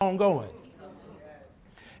going.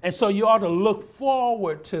 And so you ought to look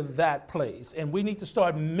forward to that place. And we need to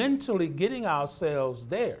start mentally getting ourselves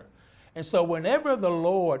there. And so whenever the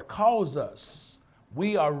Lord calls us,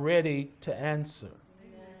 we are ready to answer.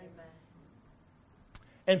 Amen.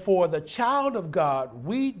 And for the child of God,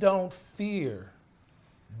 we don't fear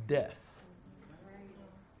death.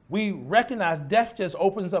 We recognize death just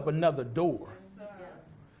opens up another door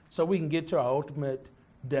so we can get to our ultimate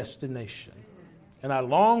destination. And I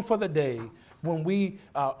long for the day when we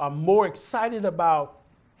are more excited about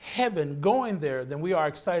heaven going there than we are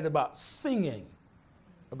excited about singing.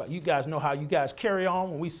 About you guys know how you guys carry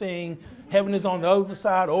on when we sing, heaven is on the other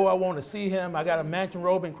side. Oh, I want to see him. I got a mansion,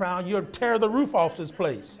 robe, and crown. You'll tear the roof off this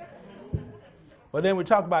place. But then we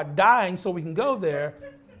talk about dying so we can go there.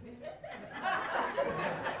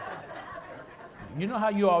 You know how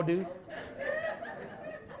you all do.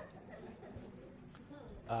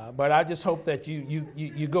 But I just hope that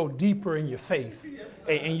you go deeper in your faith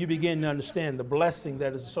and you begin to understand the blessing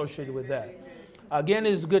that is associated with that. Again,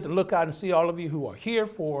 it is good to look out and see all of you who are here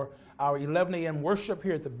for our 11 a.m. worship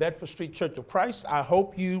here at the Bedford Street Church of Christ. I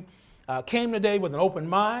hope you came today with an open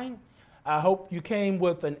mind. I hope you came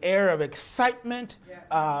with an air of excitement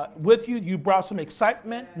with you. You brought some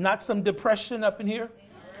excitement, not some depression up in here.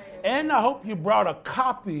 And I hope you brought a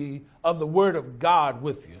copy of the Word of God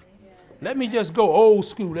with you. Let me just go old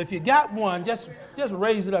school. If you got one, just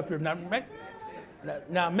raise it up here.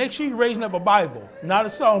 Now make sure you're raising up a Bible, not a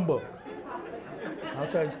songbook.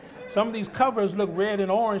 Okay, some of these covers look red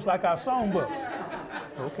and orange like our songbooks.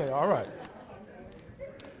 Okay, all right.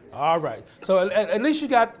 All right. So at least you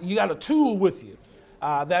got a tool with you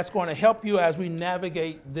that's going to help you as we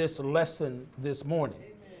navigate this lesson this morning.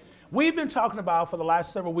 We've been talking about for the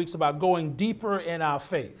last several weeks about going deeper in our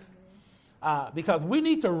faith. Because we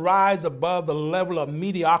need to rise above the level of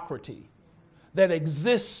mediocrity that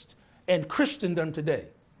exists in Christendom today.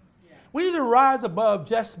 We need to rise above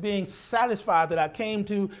just being satisfied that I came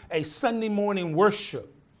to a Sunday morning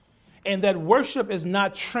worship and that worship is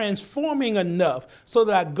not transforming enough so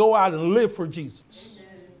that I go out and live for Jesus.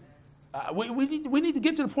 We need to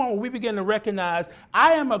get to the point where we begin to recognize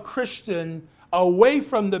I am a Christian away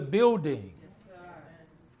from the building,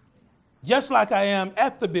 just like I am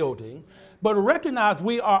at the building. But recognize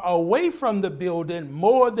we are away from the building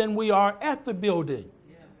more than we are at the building.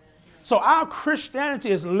 So our Christianity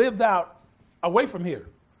is lived out away from here.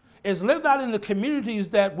 It's lived out in the communities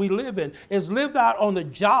that we live in. It's lived out on the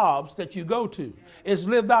jobs that you go to. It's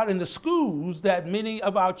lived out in the schools that many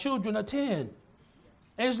of our children attend.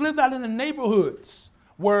 And it's lived out in the neighborhoods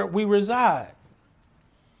where we reside.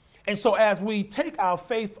 And so as we take our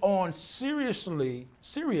faith on serious,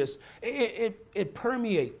 it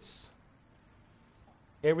permeates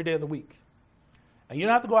every day of the week. And you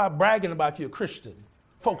don't have to go out bragging about you're a Christian.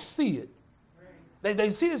 Folks see it.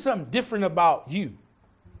 They see something different about you.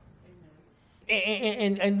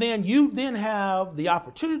 And then you then have the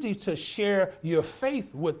opportunity to share your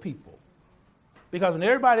faith with people. Because when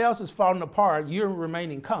everybody else is falling apart, you're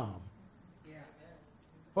remaining calm.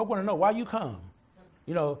 Folks want to know why you calm.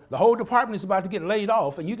 You know, the whole department is about to get laid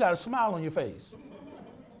off and you got a smile on your face.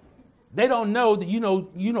 They don't know that you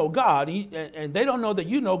know God, and they don't know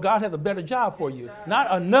that God has a better job for you. Not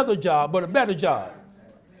another job, but a better job.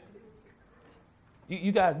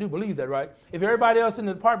 You guys do believe that, right? If everybody else in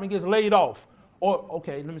the department gets laid off,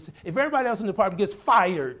 if everybody else in the department gets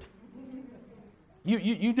fired,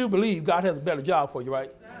 you do believe God has a better job for you,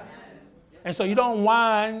 right? And so you don't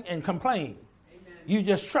whine and complain. You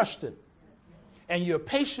just trust Him. And you're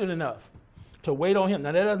patient enough to wait on Him.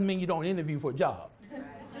 Now, that doesn't mean you don't interview for a job.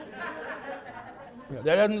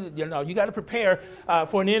 That doesn't, you got to prepare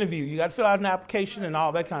for an interview. You got to fill out an application and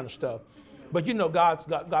all that kind of stuff. But God's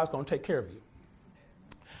going to take care of you.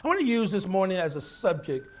 I want to use this morning as a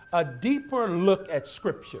subject, a deeper look at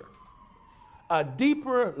Scripture. A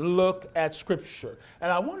deeper look at Scripture. And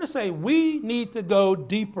I want to say we need to go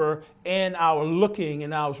deeper in our looking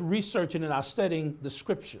and our researching and our studying the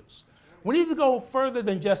Scriptures. We need to go further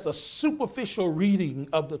than just a superficial reading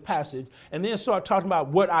of the passage and then start talking about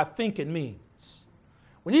what I think it means.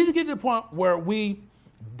 We need to get to the point where we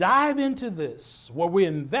dive into this, where we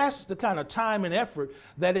invest the kind of time and effort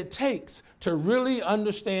that it takes to really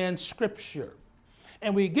understand Scripture.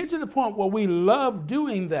 And we get to the point where we love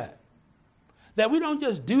doing that. That we don't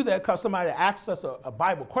just do that because somebody asks us a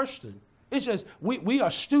Bible question. It's just we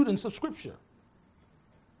are students of Scripture.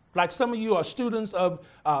 Like some of you are students of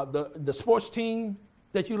the sports team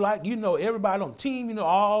that you like. You know everybody on the team. You know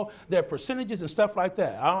all their percentages and stuff like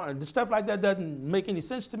that. The stuff like that doesn't make any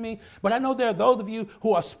sense to me. But I know there are those of you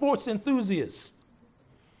who are sports enthusiasts.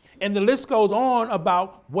 And the list goes on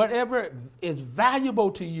about whatever is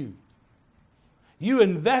valuable to you. You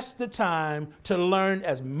invest the time to learn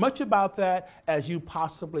as much about that as you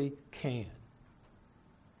possibly can.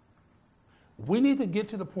 We need to get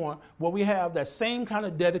to the point where we have that same kind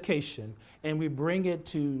of dedication and we bring it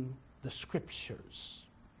to the scriptures.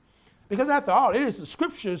 Because after all, it is the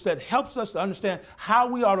scriptures that helps us to understand how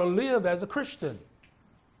we ought to live as a Christian.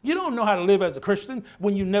 You don't know how to live as a Christian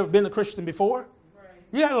when you've never been a Christian before. Right.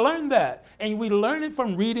 You got to learn that. And we learn it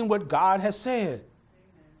from reading what God has said.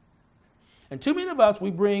 Amen. And too many of us,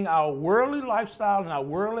 we bring our worldly lifestyle and our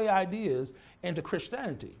worldly ideas into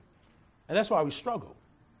Christianity. And that's why we struggle.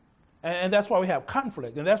 And that's why we have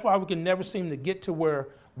conflict. And that's why we can never seem to get to where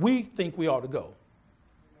we think we ought to go.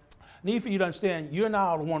 Need for you to understand, you and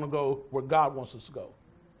I want to go where God wants us to go.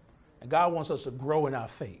 And God wants us to grow in our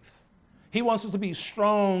faith. He wants us to be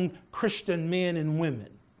strong Christian men and women.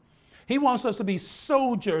 He wants us to be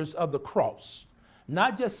soldiers of the cross,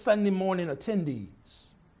 not just Sunday morning attendees.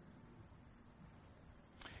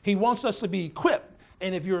 He wants us to be equipped.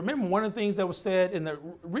 And if you remember, one of the things that was said in the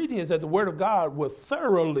reading is that the Word of God will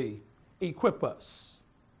thoroughly equip us.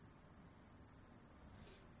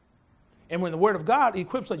 And when the Word of God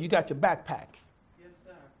equips us, you got your backpack. Yes,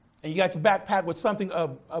 sir. And you got your backpack with something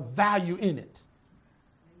of value in it.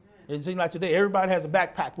 Amen. It seems like today everybody has a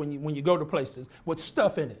backpack when you go to places with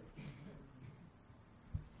stuff in it.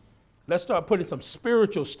 Let's start putting some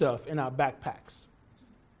spiritual stuff in our backpacks.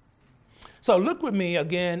 So look with me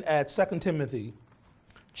again at 2 Timothy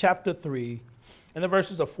chapter 3 and the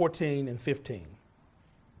verses of 14 and 15.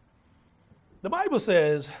 The Bible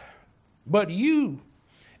says, but you,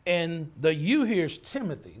 and the you here is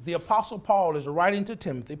Timothy. The Apostle Paul is writing to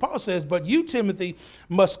Timothy. Paul says, but you, Timothy,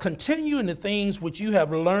 must continue in the things which you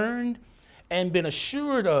have learned and been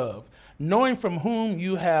assured of, knowing from whom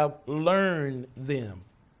you have learned them.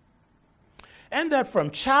 And that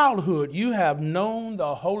from childhood you have known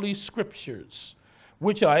the Holy Scriptures,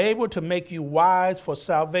 which are able to make you wise for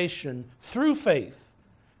salvation through faith,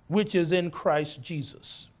 which is in Christ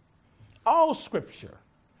Jesus. All Scripture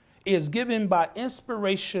is given by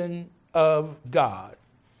inspiration of God,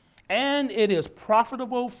 and it is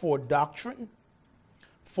profitable for doctrine,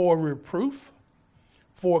 for reproof,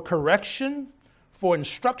 for correction, for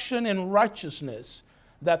instruction in righteousness,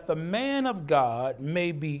 that the man of God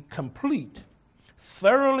may be complete,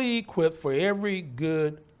 thoroughly equipped for every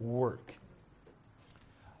good work.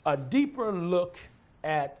 A deeper look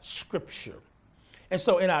at Scripture. And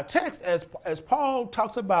so in our text, as Paul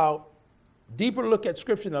talks about deeper look at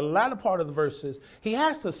Scripture in the latter part of the verses, he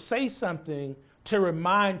has to say something to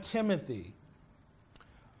remind Timothy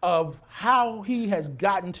of how he has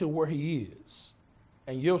gotten to where he is.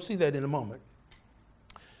 And you'll see that in a moment.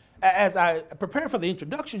 As I prepare for the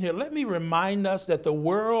introduction here, let me remind us that the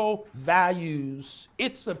world values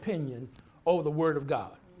its opinion over the Word of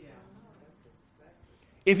God.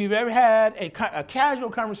 If you've ever had a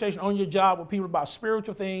casual conversation on your job with people about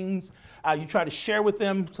spiritual things, you try to share with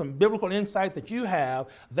them some biblical insight that you have,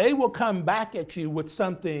 they will come back at you with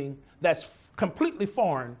something that's completely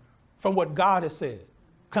foreign from what God has said,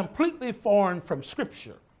 completely foreign from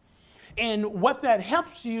Scripture. And what that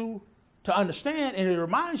helps you to understand, and it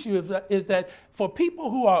reminds you is that for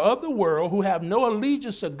people who are of the world, who have no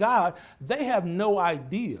allegiance to God, they have no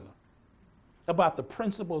idea about the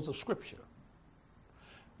principles of Scripture.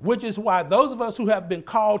 Which is why those of us who have been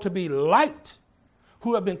called to be light,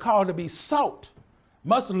 who have been called to be salt,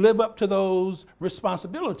 must live up to those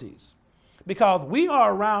responsibilities. Because we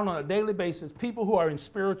are around on a daily basis people who are in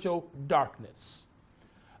spiritual darkness.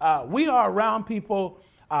 We are around people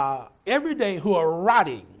every day who are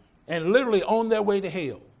rotting and literally on their way to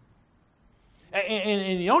hell.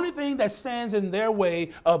 And the only thing that stands in their way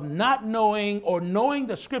of not knowing or knowing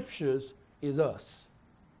the Scriptures is us.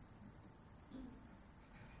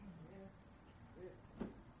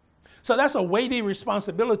 So that's a weighty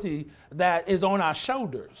responsibility that is on our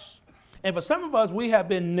shoulders. And for some of us, we have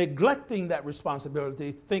been neglecting that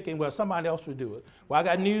responsibility, thinking, well, somebody else will do it. Well, I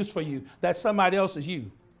got news for you. That somebody else is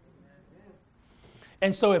you.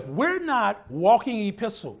 And so if we're not walking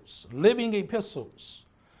epistles, living epistles,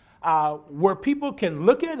 where people can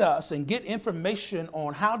look at us and get information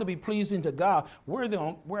on how to be pleasing to God, where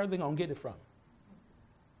are they going to get it from?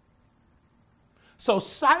 So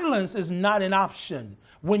silence is not an option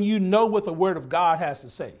when you know what the Word of God has to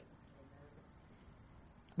say.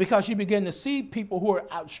 Because you begin to see people who are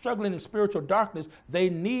out struggling in spiritual darkness, they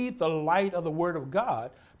need the light of the Word of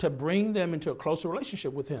God to bring them into a closer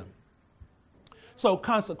relationship with Him. So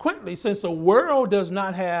consequently, since the world does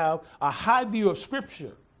not have a high view of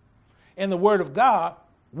Scripture and the Word of God,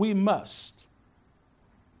 we must.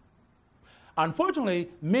 Unfortunately,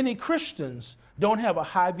 many Christians don't have a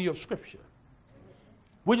high view of Scripture,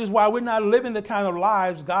 which is why we're not living the kind of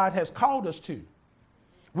lives God has called us to.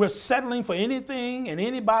 We're settling for anything and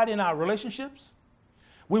anybody in our relationships.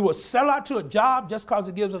 We will sell out to a job just because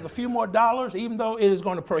it gives us a few more dollars, even though it is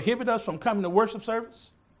going to prohibit us from coming to worship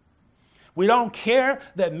service. We don't care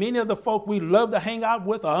that many of the folk we love to hang out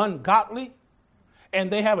with are ungodly, and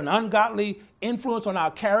they have an ungodly influence on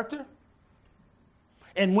our character.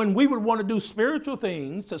 And when we would want to do spiritual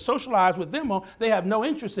things to socialize with them on, they have no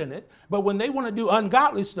interest in it. But when they want to do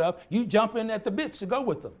ungodly stuff, you jump in at the bits to go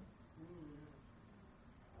with them.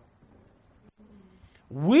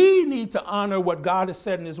 We need to honor what God has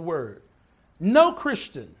said in His Word. No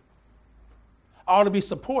Christian ought to be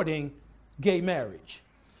supporting gay marriage.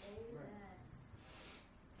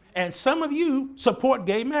 And some of you support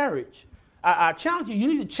gay marriage. I challenge you, you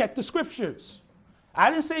need to check the Scriptures. I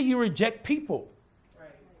didn't say you reject people.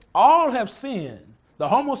 All have sinned, the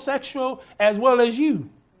homosexual as well as you,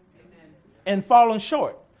 and fallen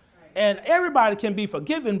short. And everybody can be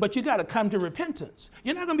forgiven, but you got to come to repentance.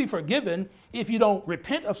 You're not going to be forgiven if you don't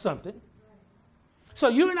repent of something. So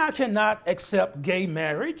you and I cannot accept gay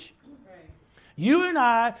marriage. You and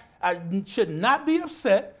I should not be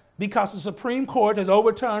upset because the Supreme Court has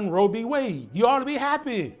overturned Roe v. Wade. You ought to be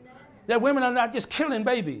happy that women are not just killing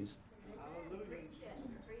babies.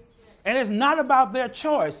 And it's not about their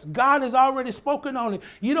choice. God has already spoken on it.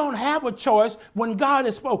 You don't have a choice when God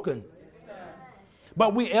has spoken.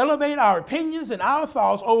 But we elevate our opinions and our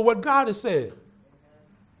thoughts over what God has said.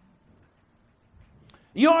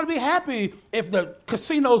 You ought to be happy if the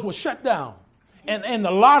casinos were shut down and the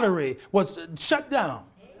lottery was shut down.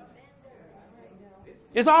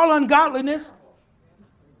 It's all ungodliness.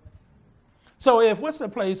 So if, what's the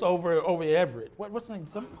place over Everett? What's the name?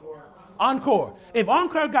 Encore. If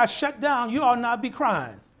Encore got shut down, you ought not be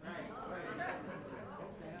crying.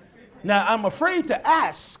 Now, I'm afraid to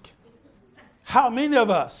ask how many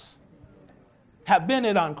of us have been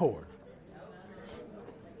at Encore.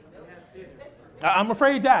 I'm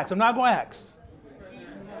afraid to ask. I'm not going to ask.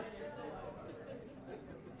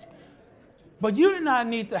 But you and I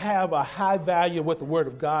need to have a high value of what the Word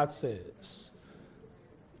of God says.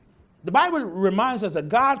 The Bible reminds us that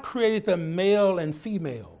God created them male and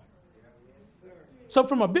female. So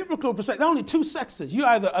from a biblical perspective, there are only two sexes. You're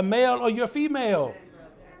either a male or you're female.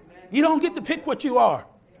 You don't get to pick what you are.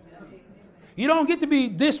 You don't get to be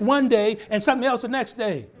this one day and something else the next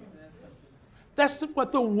day. That's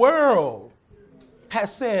what the world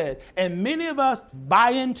has said. And many of us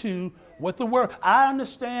buy into what the world. I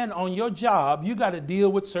understand on your job, you got to deal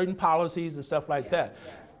with certain policies and stuff like that.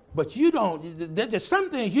 But you don't, there's just some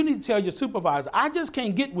things you need to tell your supervisor, I just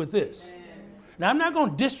can't get with this. Now, I'm not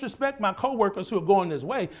going to disrespect my coworkers who are going this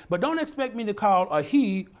way, but don't expect me to call a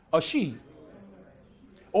he a she,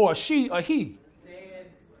 or a she a he.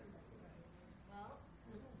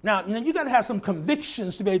 Now you got to have some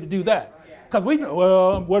convictions to be able to do that. Because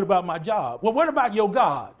well, what about my job? Well, what about your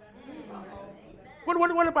God?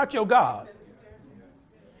 What about your God?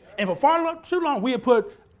 And for far too long, we have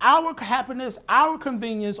put our happiness, our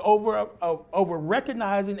convenience over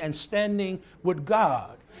recognizing and standing with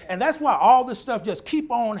God. And that's why all this stuff just keep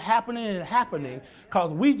on happening and happening,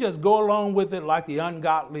 because we just go along with it like the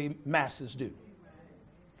ungodly masses do.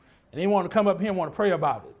 And they want to come up here and want to pray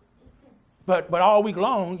about it. But all week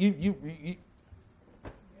long, you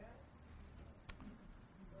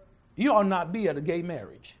ought not be at a gay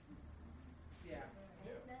marriage.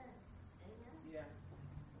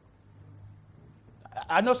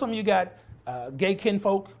 I know some of you got gay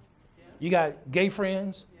kinfolk. You got gay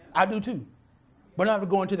friends. I do too. But I'm not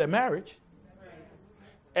going to their marriage.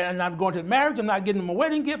 And I'm not going to the marriage. I'm not getting them a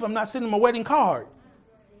wedding gift. I'm not sending them a wedding card.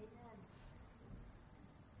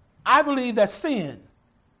 I believe that's sin.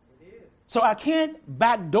 So I can't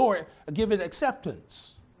backdoor it or give it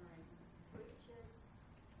acceptance.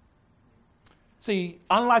 See,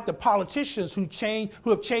 unlike the politicians who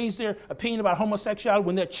have changed their opinion about homosexuality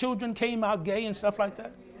when their children came out gay and stuff like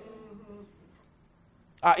that.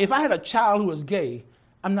 If I had a child who was gay,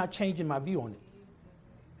 I'm not changing my view on it.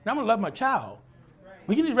 Now, I'm going to love my child.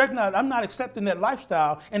 But you need to recognize I'm not accepting that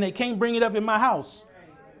lifestyle, and they can't bring it up in my house.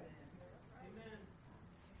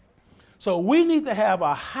 So we need to have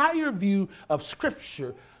a higher view of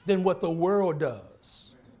Scripture than what the world does.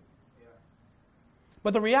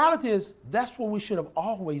 But the reality is, that's what we should have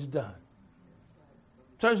always done.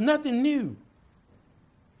 So there's nothing new.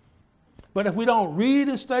 But if we don't read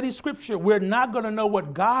and study Scripture, we're not going to know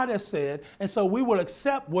what God has said, and so we will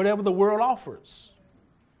accept whatever the world offers.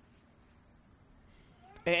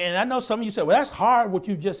 And I know some of you say, well, that's hard what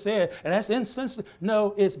you just said, and that's insensitive.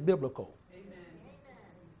 No, it's biblical. Amen.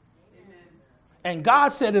 And God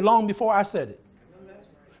said it long before I said it.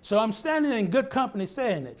 So I'm standing in good company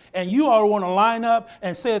saying it. And you all want to line up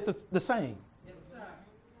and say it the same. Yes, sir.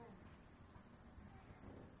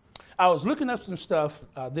 I was looking up some stuff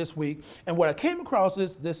this week, and what I came across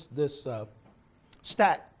is this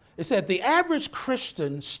stat. It said the average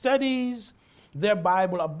Christian studies their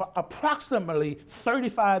Bible approximately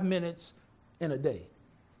 35 minutes in a day.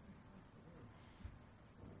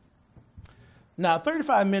 Now,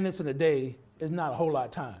 35 minutes in a day is not a whole lot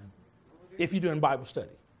of time if you're doing Bible study.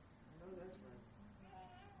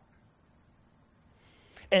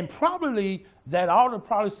 And probably that ought to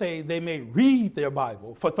probably say they may read their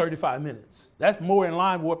Bible for 35 minutes. That's more in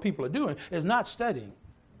line with what people are doing, is not studying.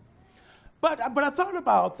 But I thought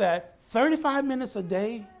about that 35 minutes a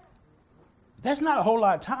day, that's not a whole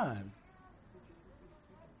lot of time.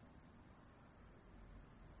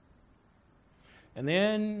 And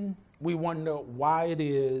then we wonder why it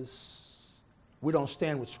is we don't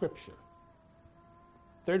stand with Scripture.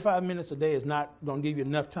 35 minutes a day is not going to give you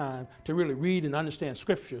enough time to really read and understand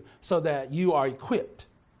Scripture so that you are equipped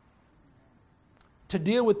to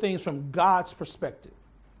deal with things from God's perspective.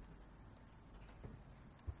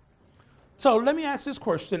 So let me ask this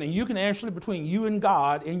question, and you can answer it between you and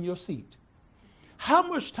God in your seat. How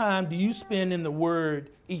much time do you spend in the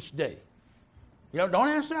Word each day? You know, don't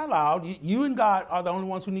answer out loud. You and God are the only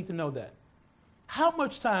ones who need to know that. How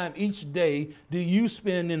much time each day do you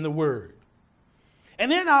spend in the Word?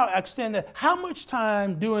 And then I'll extend that. How much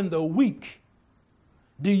time during the week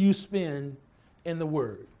do you spend in the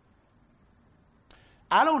Word?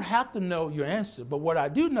 I don't have to know your answer, but what I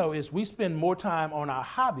do know is we spend more time on our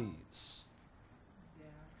hobbies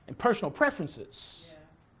and personal preferences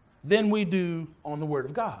than we do on the Word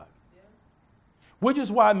of God. Which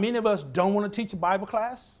is why many of us don't want to teach a Bible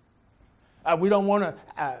class. We don't want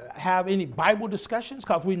to have any Bible discussions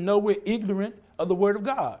because we know we're ignorant of the Word of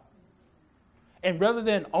God. And rather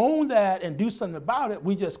than own that and do something about it,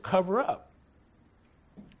 we just cover up.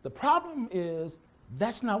 The problem is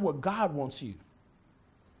that's not what God wants you.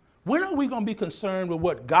 When are we going to be concerned with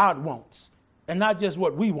what God wants and not just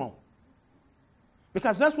what we want?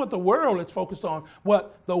 Because that's what the world is focused on,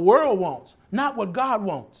 what the world wants, not what God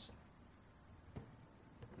wants.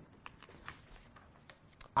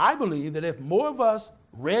 I believe that if more of us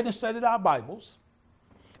read and studied our Bibles,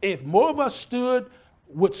 if more of us stood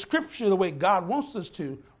with Scripture the way God wants us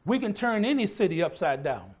to, we can turn any city upside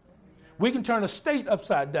down. We can turn a state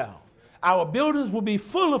upside down. Our buildings will be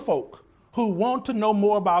full of folk who want to know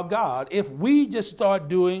more about God if we just start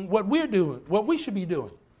doing what we're doing, what we should be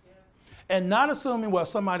doing. And not assuming, well,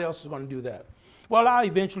 somebody else is going to do that. Well, I'll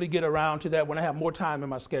eventually get around to that when I have more time in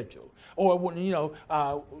my schedule. Or when,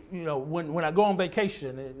 when I go on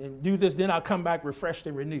vacation and do this, then I'll come back refreshed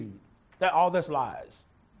and renewed. That's lies.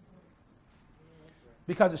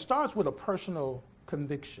 Because it starts with a personal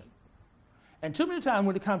conviction. And too many times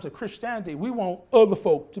when it comes to Christianity, we want other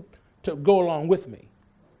folk to go along with me.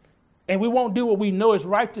 And we won't do what we know is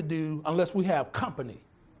right to do unless we have company.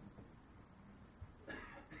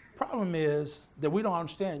 Problem is that we don't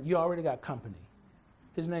understand you already got company.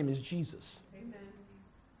 His name is Jesus. Amen.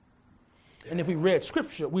 And if we read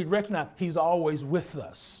Scripture, we'd recognize He's always with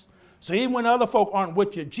us. So even when other folk aren't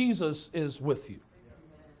with you, Jesus is with you.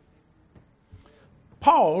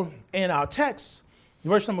 Paul, in our text,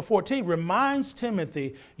 verse number 14, reminds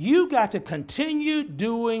Timothy, you got to continue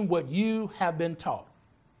doing what you have been taught.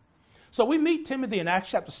 So we meet Timothy in Acts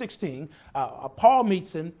chapter 16. Paul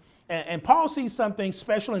meets him, and Paul sees something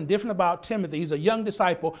special and different about Timothy. He's a young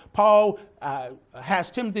disciple. Paul has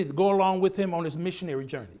Timothy to go along with him on his missionary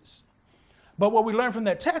journeys. But what we learn from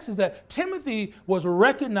that text is that Timothy was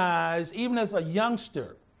recognized, even as a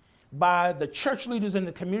youngster, by the church leaders in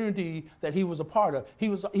the community that he was a part of. He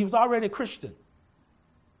was already a Christian.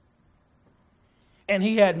 And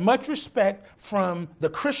he had much respect from the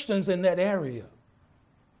Christians in that area.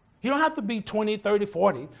 You don't have to be 20, 30,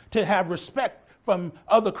 40 to have respect from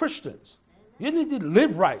other Christians. You need to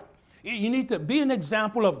live right. You need to be an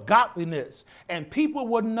example of godliness. And people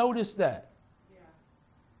would notice that.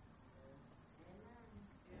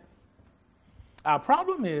 Our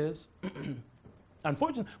problem is,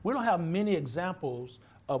 unfortunately, we don't have many examples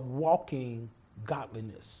of walking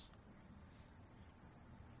godliness.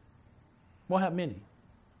 We don't have many.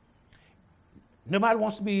 Nobody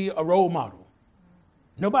wants to be a role model.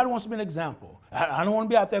 Nobody wants to be an example. I don't want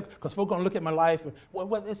to be out there because folks are going to look at my life.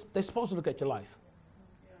 They're supposed to look at your life.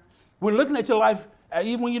 We're looking at your life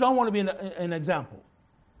even when you don't want to be an example.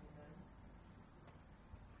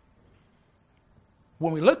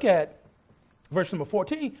 When we look at verse number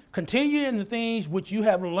 14, continue in the things which you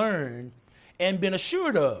have learned and been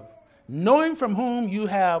assured of, knowing from whom you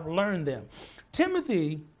have learned them.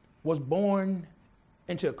 Timothy was born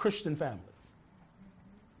into a Christian family.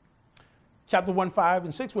 Chapter 1, 5,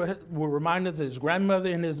 and 6 will remind us of his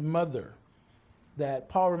grandmother and his mother, that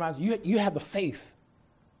Paul reminds you have the faith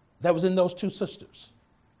that was in those two sisters.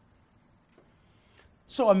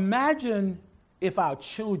 So imagine if our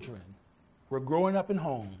children were growing up in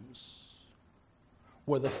homes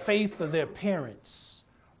where the faith of their parents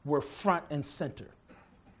were front and center.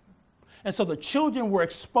 And so the children were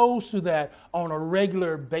exposed to that on a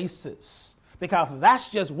regular basis because that's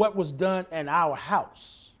just what was done in our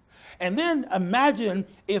house. And then imagine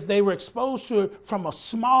if they were exposed to it from a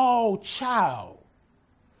small child.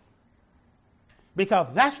 Because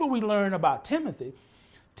that's what we learn about Timothy.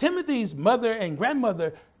 Timothy's mother and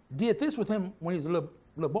grandmother did this with him when he was a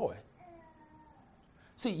little boy.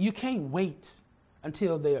 See, you can't wait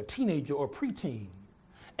until they're a teenager or preteen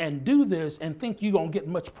and do this and think you're going to get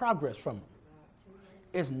much progress from them.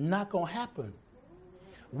 It's not going to happen.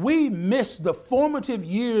 We miss the formative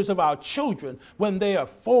years of our children when they are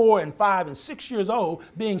 4 and 5 and 6 years old,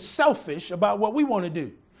 being selfish about what we want to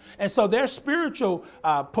do. And so their spiritual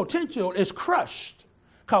potential is crushed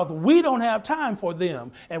because we don't have time for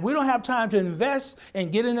them. And we don't have time to invest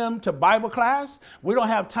in getting them to Bible class. We don't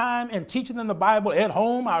have time in teaching them the Bible at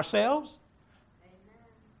home ourselves. Amen.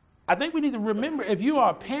 I think we need to remember, if you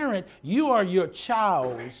are a parent, you are your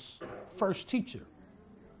child's first teacher.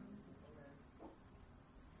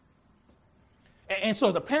 And so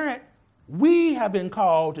as a parent, we have been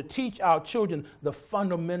called to teach our children the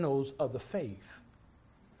fundamentals of the faith.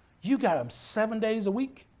 You got them 7 days a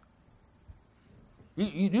week.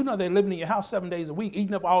 You do know they're living in your house 7 days a week,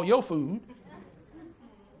 eating up all your food.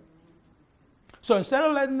 So instead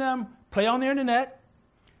of letting them play on the internet,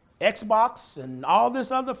 Xbox, and all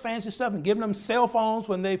this other fancy stuff, and giving them cell phones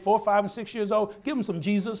when they're 4, 5, and 6 years old, give them some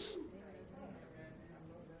Jesus.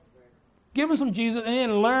 Give them some Jesus, and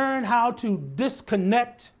then learn how to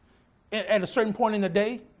disconnect at a certain point in the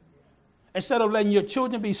day. Instead of letting your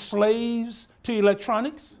children be slaves to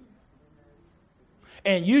electronics.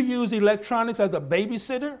 And you use electronics as a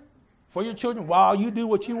babysitter for your children while you do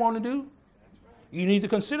what you want to do. You need to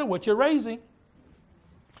consider what you're raising.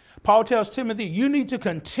 Paul tells Timothy, you need to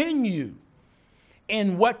continue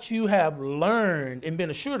in what you have learned and been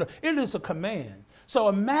assured of. It is a command. So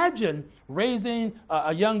imagine raising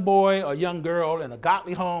a young boy or young girl in a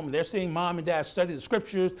godly home, and they're seeing mom and dad study the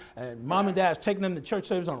scriptures, and mom and dad is taking them to church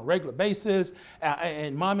service on a regular basis,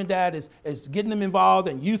 and mom and dad is getting them involved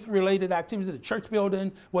in youth-related activities at the church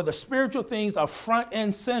building, where the spiritual things are front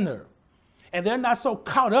and center. And they're not so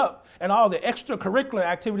caught up in all the extracurricular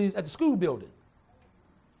activities at the school building.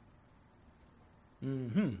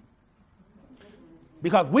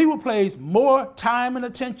 Because we will place more time and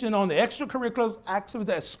attention on the extracurricular activities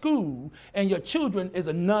at school, and your children is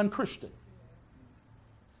a non-Christian.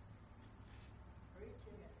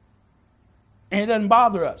 And it doesn't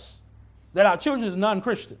bother us that our children is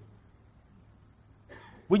non-Christian.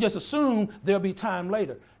 We just assume there'll be time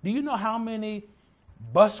later. Do you know how many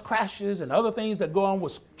bus crashes and other things that go on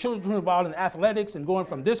with children involved in athletics and going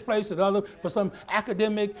from this place to the other for some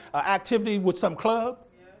academic activity with some club?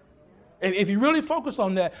 If you really focus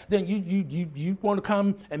on that, then you want to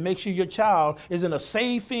come and make sure your child is in a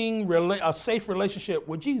safe relationship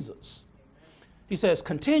with Jesus. He says,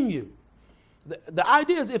 continue. The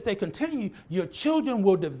idea is if they continue, your children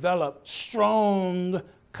will develop strong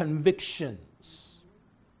convictions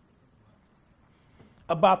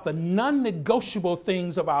about the non-negotiable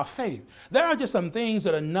things of our faith. There are just some things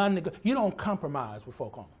that are non-negotiable. You don't compromise with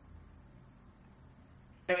folk on.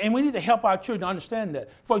 And we need to help our children understand that.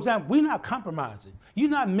 For example, we're not compromising. You're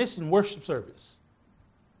not missing worship service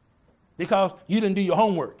because you didn't do your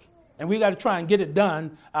homework. And we got to try and get it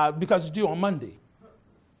done because it's due on Monday.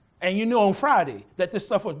 And you knew on Friday that this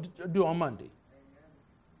stuff was due on Monday.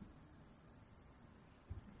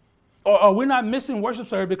 Or we're not missing worship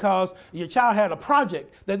service because your child had a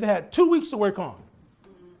project that they had 2 weeks to work on.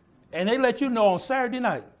 And they let you know on Saturday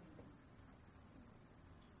night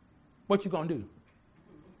what you're going to do.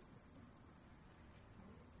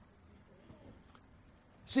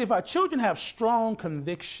 See, if our children have strong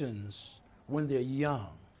convictions when they're young,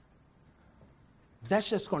 that's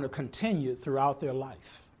just going to continue throughout their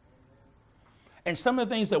life. And some of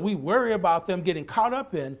the things that we worry about them getting caught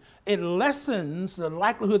up in, it lessens the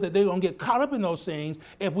likelihood that they're going to get caught up in those things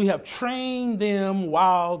if we have trained them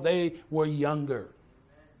while they were younger.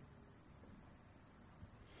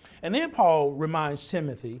 And then Paul reminds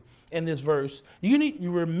Timothy in this verse, you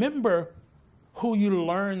remember who you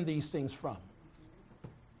learned these things from.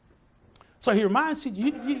 So he reminds you,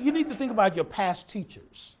 you need to think about your past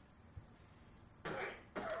teachers.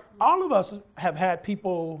 All of us have had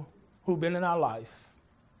people who've been in our life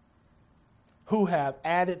who have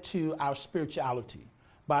added to our spirituality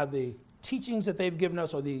by the teachings that they've given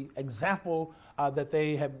us or the example that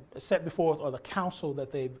they have set before us or the counsel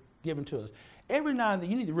that they've given to us. Every now and then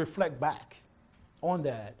you need to reflect back on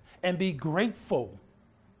that and be grateful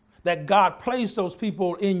that God placed those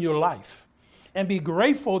people in your life, and be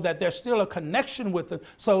grateful that there's still a connection with them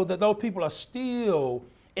so that those people are still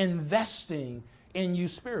investing in you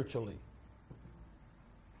spiritually.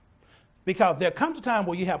 Because there comes a time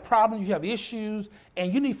where you have problems, you have issues,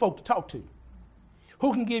 and you need folk to talk to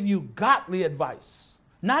who can give you godly advice.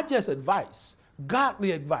 Not just advice,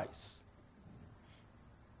 godly advice.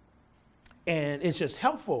 And it's just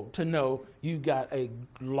helpful to know you got a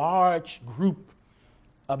large group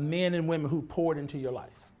of men and women who poured into your life.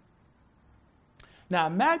 Now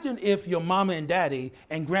imagine if your mama and daddy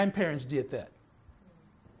and grandparents did that.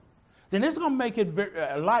 Then it's going to make it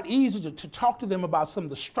a lot easier to talk to them about some of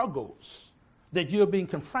the struggles that you're being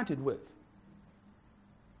confronted with.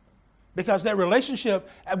 Because that relationship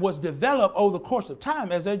was developed over the course of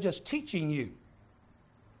time as they're just teaching you.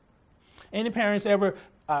 Any parents ever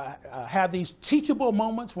have these teachable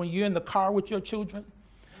moments when you're in the car with your children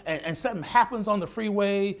and something happens on the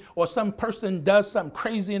freeway or some person does something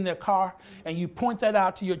crazy in their car and you point that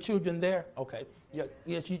out to your children there? Okay,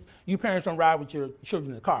 yes, you parents don't ride with your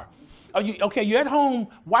children in the car. You're at home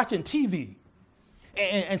watching TV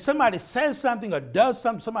and somebody says something or does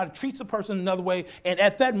something, somebody treats a person another way, and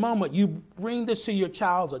at that moment you bring this to your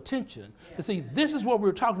child's attention. To see, this is what we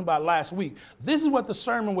were talking about last week. This is what the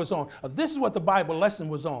sermon was on. Or this is what the Bible lesson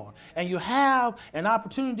was on. And you have an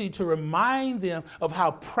opportunity to remind them of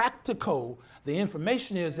how practical the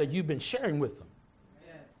information is that you've been sharing with them.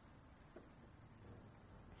 Yes.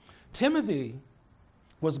 Timothy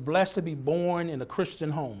was blessed to be born in a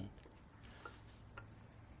Christian home.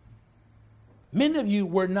 Many of you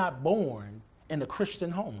were not born in a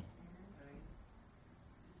Christian home.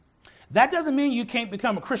 That doesn't mean you can't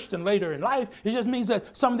become a Christian later in life. It just means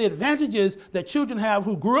that some of the advantages that children have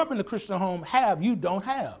who grew up in a Christian home have, you don't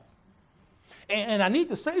have. And I need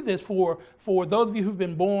to say this for those of you who've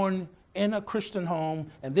been born in a Christian home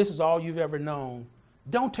and this is all you've ever known,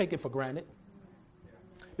 don't take it for granted.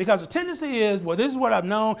 Because the tendency is, well, this is what I've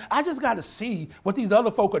known. I just got to see what these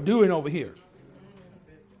other folk are doing over here.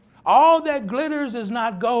 All that glitters is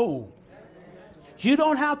not gold. You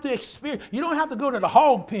don't have to experience, you don't have to go to the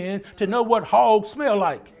hog pen to know what hogs smell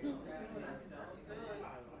like.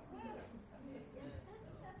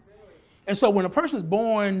 And so when a person is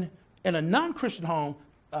born in a non-Christian home,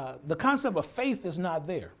 the concept of faith is not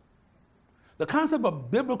there. The concept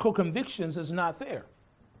of biblical convictions is not there.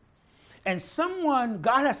 And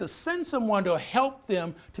God has to send someone to help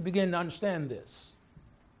them to begin to understand this.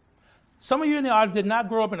 Some of you in the audience did not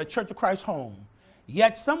grow up in a Church of Christ home,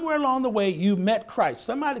 yet somewhere along the way you met Christ.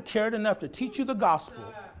 Somebody cared enough to teach you the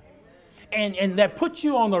gospel, and that put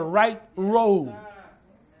you on the right road.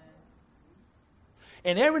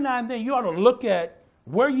 And every now and then you ought to look at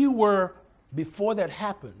where you were before that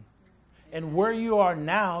happened and where you are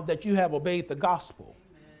now that you have obeyed the gospel.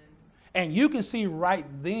 And you can see right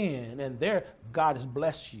then and there, God has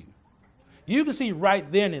blessed you. You can see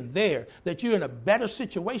right then and there that you're in a better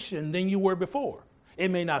situation than you were before. It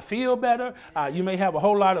may not feel better. You may have a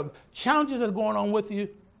whole lot of challenges that are going on with you,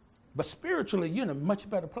 but spiritually, you're in a much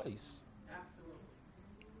better place. Absolutely.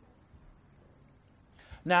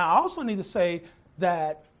 Now, I also need to say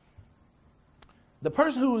that the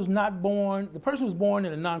person who's born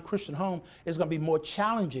in a non-Christian home is going to be more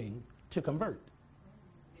challenging to convert.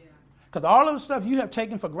 Because all of the stuff you have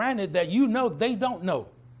taken for granted that you know they don't know.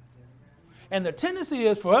 And the tendency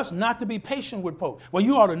is for us not to be patient with folks. Well,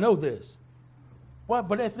 you ought to know this. Well,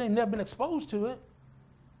 but if they've never been exposed to it,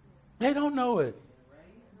 they don't know it.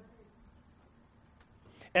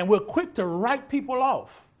 And we're quick to write people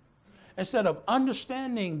off instead of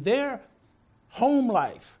understanding their home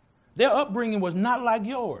life. Their upbringing was not like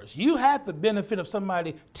yours. You had the benefit of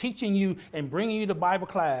somebody teaching you and bringing you to Bible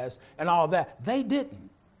class and all that. They didn't.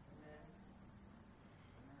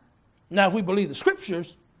 Now, if we believe the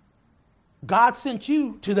scriptures, God sent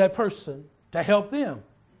you to that person to help them.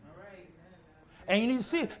 And you need to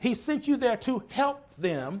see it. He sent you there to help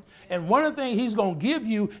them. And one of the things he's going to give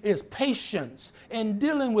you is patience in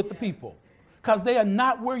dealing with the people because they are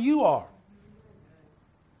not where you are.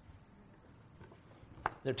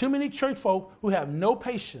 There are too many church folk who have no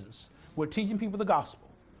patience with teaching people the gospel,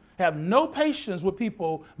 have no patience with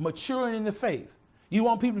people maturing in the faith. You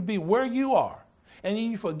want people to be where you are. And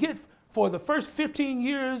you forget for the first 15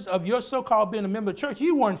 years of your so-called being a member of church,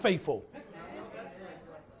 you weren't faithful.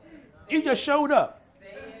 You just showed up.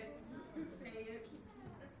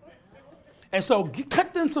 And so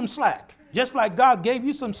cut them some slack, just like God gave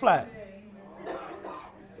you some slack.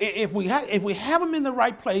 If we have them in the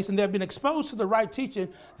right place and they've been exposed to the right teaching,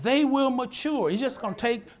 they will mature. It's just going to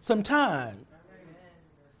take some time.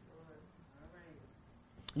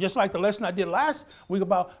 Just like the lesson I did last week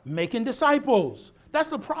about making disciples. That's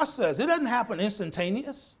the process. It doesn't happen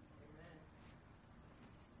instantaneous.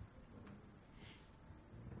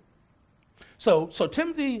 So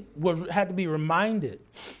Timothy had to be reminded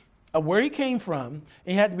of where he came from, and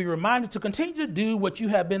he had to be reminded to continue to do what you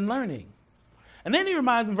have been learning. And then he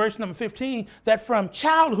reminds in verse number 15 that from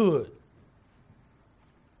childhood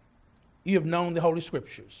you have known the Holy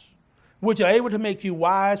Scriptures, which are able to make you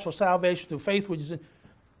wise for salvation through faith, which is in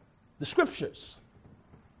the Scriptures.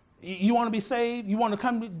 You want to be saved? You want to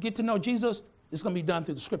come to get to know Jesus? It's going to be done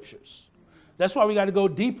through the Scriptures. That's why we got to go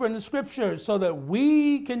deeper in the Scriptures so that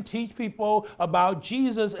we can teach people about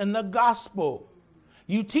Jesus and the gospel.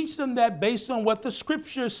 You teach them that based on what the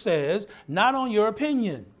Scripture says, not on your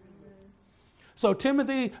opinion. So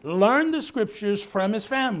Timothy learned the Scriptures from his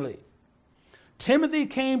family. Timothy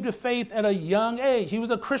came to faith at a young age. He was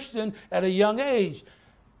a Christian at a young age.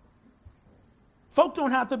 Folk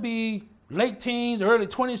don't have to be late teens, early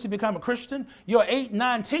 20s to become a Christian. Your 8,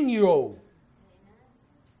 9, 10-year-old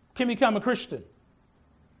can become a Christian.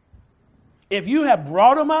 If you have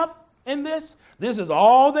brought them up in this is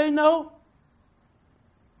all they know,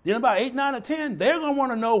 then about 8, 9, or 10, they're going to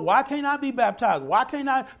want to know, why can't I be baptized? Why can't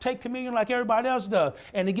I take communion like everybody else does?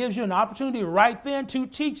 And it gives you an opportunity right then to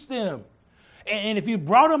teach them. And if you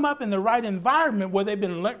brought them up in the right environment where they've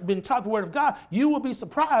been taught the Word of God, you will be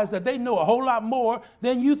surprised that they know a whole lot more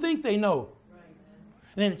than you think they know. Right.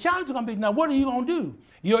 And then the challenge is going to be, now what are you going to do?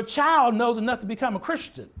 Your child knows enough to become a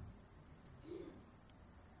Christian.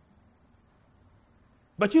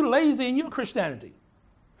 But you're lazy in your Christianity.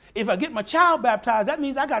 If I get my child baptized, that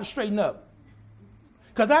means I got to straighten up.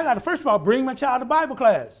 Because I got to, first of all, bring my child to Bible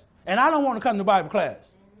class. And I don't want to come to Bible class.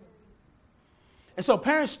 And so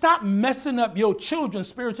parents, stop messing up your children's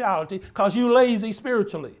spirituality because you're lazy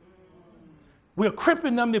spiritually. We're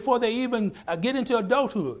crippling them before they even get into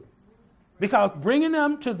adulthood. Because bringing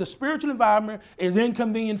them to the spiritual environment is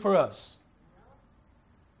inconvenient for us.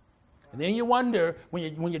 And then you wonder, when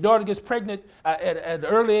your daughter gets pregnant at an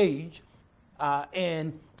early age,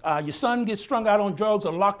 and your son gets strung out on drugs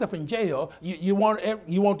or locked up in jail, you want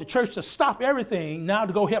the church to stop everything now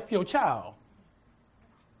to go help your child.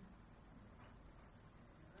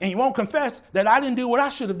 And you won't confess that I didn't do what I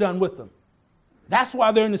should have done with them. That's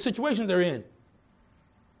why they're in the situation they're in.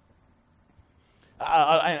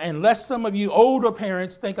 Unless some of you older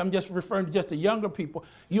parents think I'm just referring to just the younger people,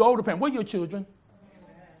 you older parents, where are your children?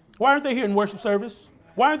 Why aren't they here in worship service?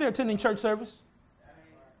 Why aren't they attending church service?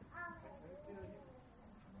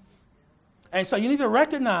 And so you need to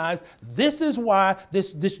recognize this is why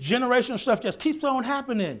this generational stuff just keeps on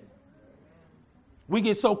happening. We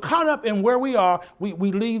get so caught up in where we are, we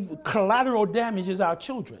leave collateral damage as our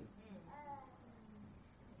children.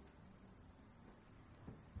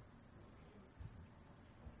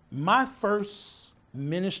 My first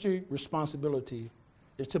ministry responsibility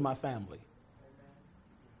is to my family.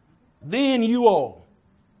 Then you all.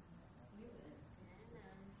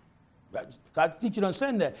 I teach you to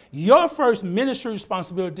understand that. Your first ministry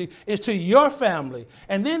responsibility is to your family,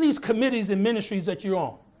 and then these committees and ministries that you're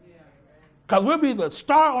on. Because we'll be the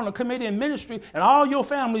star on a committee in ministry, and all your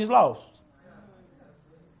family is lost.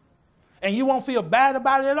 And you won't feel bad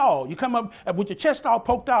about it at all. You come up with your chest all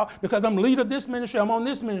poked out because I'm leader of this ministry, I'm on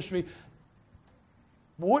this ministry.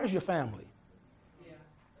 But where's your family?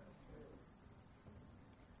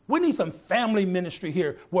 We need some family ministry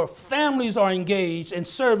here where families are engaged in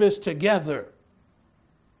service together.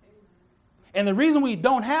 And the reason we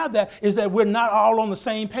don't have that is that we're not all on the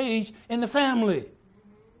same page in the family.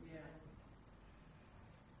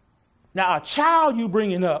 Now, a child you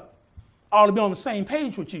bringing up ought to be on the same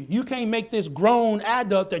page with you. You can't make this grown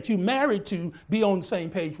adult that you married to be on the same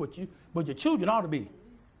page with you, but your children ought to be.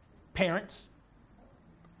 Parents,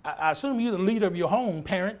 I assume you're the leader of your home,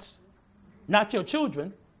 parents, not your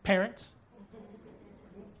children, parents.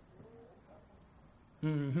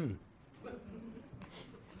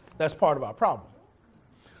 That's part of our problem.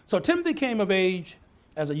 So Timothy came of age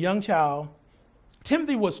as a young child.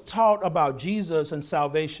 Timothy was taught about Jesus and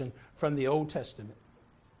salvation from the Old Testament.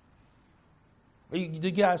 Did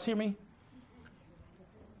you guys hear me?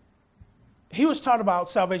 He was taught about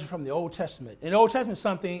salvation from the Old Testament. And the Old Testament is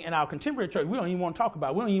something in our contemporary church we don't even want to talk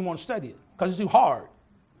about. We don't even want to study it because it's too hard.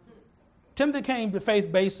 Timothy came to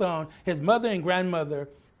faith based on his mother and grandmother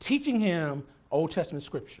teaching him Old Testament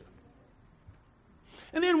scripture.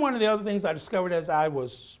 And then one of the other things I discovered as I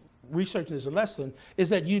was researching this lesson is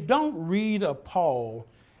that you don't read of Paul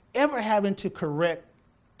ever having to correct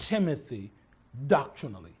Timothy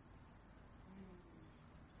doctrinally.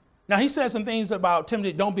 Now, he says some things about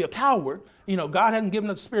Timothy, don't be a coward. You know, God hasn't given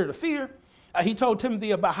us a spirit of fear. He told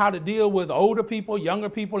Timothy about how to deal with older people, younger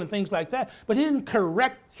people, and things like that. But he didn't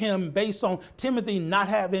correct him based on Timothy not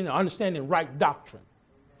having or understanding right doctrine.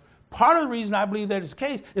 Part of the reason I believe that is the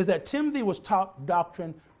case is that Timothy was taught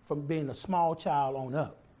doctrine from being a small child on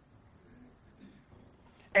up.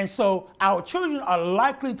 And so our children are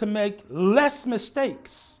likely to make less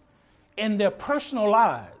mistakes in their personal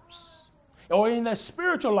lives or in their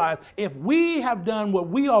spiritual life if we have done what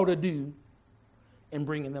we ought to do in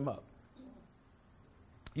bringing them up.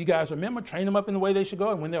 You guys remember, train them up in the way they should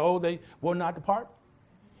go, and when they're old, they will not depart.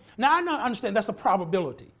 Now, I understand that's a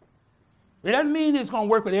probability. It doesn't mean it's going to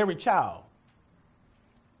work with every child.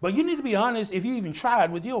 But you need to be honest if you even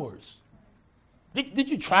tried with yours. Did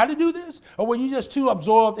you try to do this? Or were you just too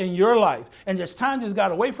absorbed in your life and just time just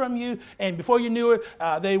got away from you, and before you knew it,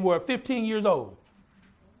 they were 15 years old?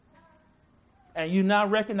 And you now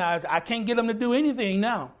recognize, I can't get them to do anything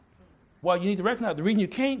now. Well, you need to recognize the reason you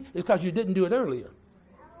can't is because you didn't do it earlier.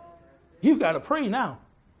 You've got to pray now.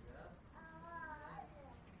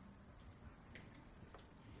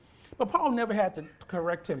 But Paul never had to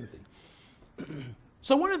correct Timothy.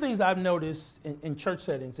 So one of the things I've noticed in church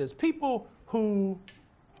settings is people who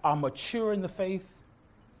are mature in the faith,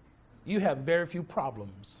 you have very few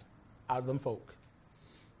problems out of them folk.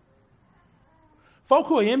 Folk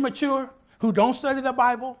who are immature, who don't study the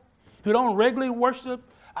Bible, who don't regularly worship,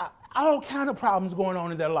 all kind of problems going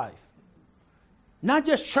on in their life. Not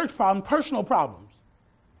just church problems, personal problems.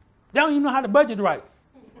 They don't even know how to budget right.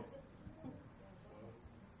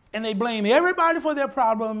 And they blame everybody for their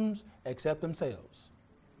problems except themselves.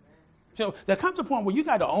 So there comes a point where you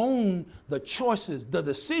got to own the choices, the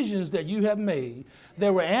decisions that you have made.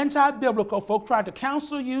 They were anti-biblical. Folk tried to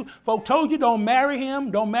counsel you. Folk told you don't marry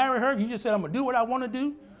him, don't marry her. You just said, I'm going to do what I want to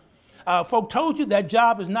do. Folk told you that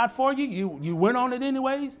job is not for you. You went on it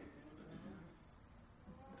anyways.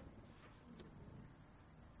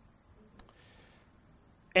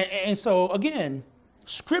 And so, again,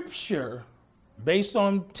 Scripture, based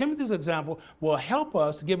on Timothy's example, will help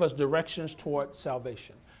us, give us directions toward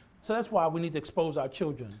salvation. So that's why we need to expose our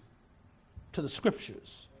children to the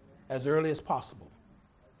Scriptures as early as possible.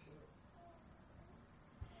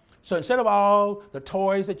 So instead of all the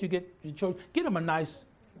toys that you get your children, get them a nice,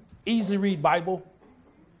 easy-to-read Bible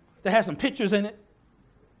that has some pictures in it,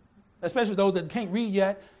 especially those that can't read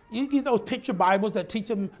yet. You get those picture Bibles that teach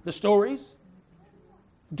them the stories.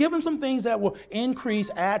 Give them some things that will increase,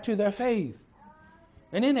 add to their faith.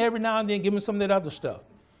 And then every now and then give them some of that other stuff.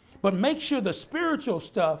 But make sure the spiritual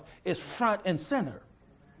stuff is front and center.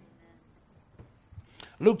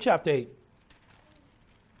 Luke chapter 8.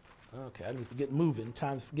 Okay, I need to get moving.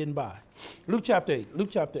 Time's getting by. Luke chapter 8. Luke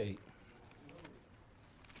chapter 8.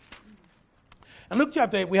 In Luke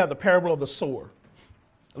chapter 8, we have the parable of the sower.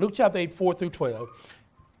 Luke chapter 8, 4 through 12.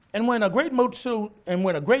 And when a great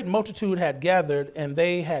multitude had gathered, and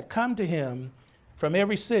they had come to him from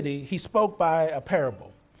every city, he spoke by a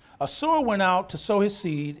parable. A sower went out to sow his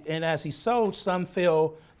seed, and as he sowed, some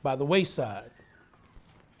fell by the wayside.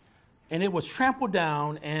 And it was trampled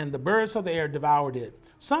down, and the birds of the air devoured it.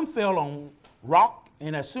 Some fell on rock,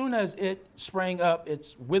 and as soon as it sprang up,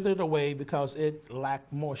 it withered away because it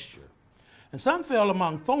lacked moisture. And some fell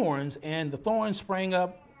among thorns, and the thorns sprang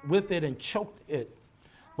up with it and choked it.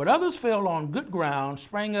 But others fell on good ground,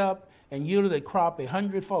 sprang up, and yielded a crop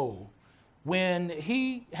 100-fold. When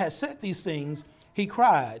he had said these things, he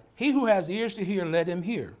cried, "He who has ears to hear, let him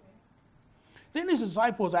hear." Then his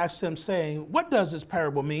disciples asked him, saying, "What does this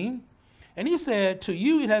parable mean?" And he said, "To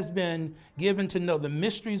you it has been given to know the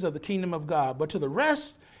mysteries of the kingdom of God, but to the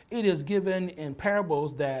rest it is given in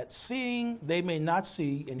parables, that seeing they may not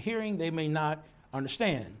see, and hearing they may not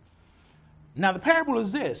understand. Now the parable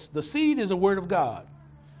is this: the seed is the word of God.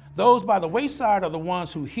 Those by the wayside are the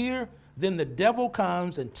ones who hear, then the devil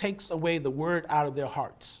comes and takes away the word out of their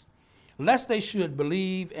hearts, lest they should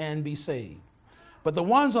believe and be saved. But the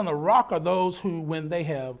ones on the rock are those who, when they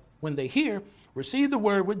hear, receive the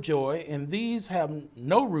word with joy, and these have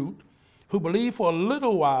no root, who believe for a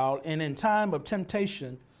little while, and in time of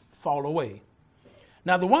temptation fall away.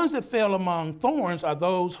 Now the ones that fell among thorns are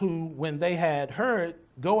those who, when they had heard,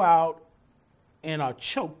 go out and are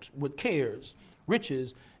choked with cares,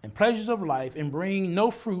 riches, and pleasures of life, and bring no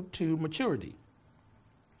fruit to maturity.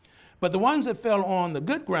 But the ones that fell on the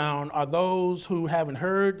good ground are those who, having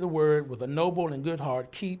heard the word with a noble and good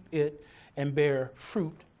heart, keep it and bear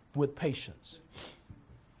fruit with patience.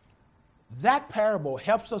 That parable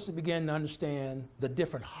helps us to begin to understand the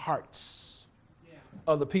different hearts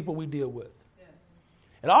of the people we deal with.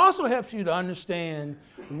 It also helps you to understand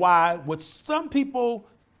why with some people,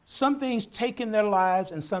 some things take in their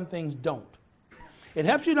lives and some things don't. It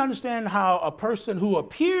helps you to understand how a person who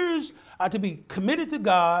appears to be committed to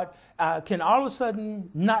God can all of a sudden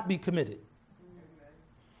not be committed.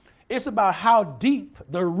 It's about how deep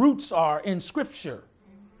the roots are in Scripture.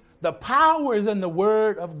 The power is in the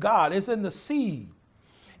Word of God. It's in the seed.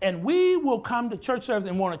 And we will come to church service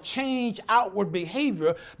and want to change outward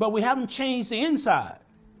behavior, but we haven't changed the inside.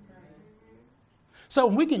 So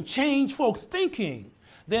we can change folks' thinking,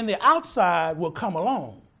 then the outside will come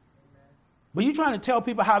along. But you're trying to tell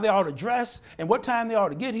people how they ought to dress and what time they ought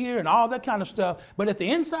to get here and all that kind of stuff. But if the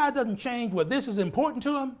inside doesn't change where this is important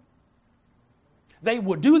to them, they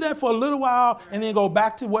will do that for a little while and then go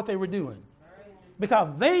back to what they were doing.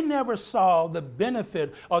 Because they never saw the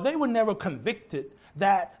benefit, or they were never convicted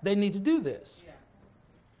that they need to do this.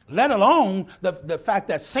 Let alone the fact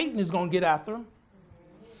that Satan is going to get after them.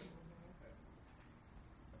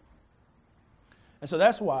 And so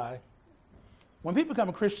that's why when people become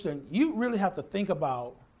a Christian, you really have to think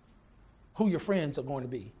about who your friends are going to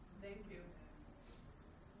be. Thank you.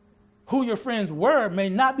 Who your friends were may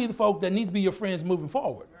not be the folk that need to be your friends moving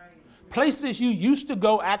forward. Right. Places you used to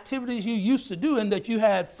go, activities you used to do, and that you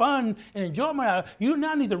had fun and enjoyment out of, you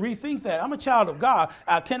now need to rethink that. I'm a child of God.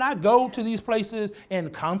 Can I go to these places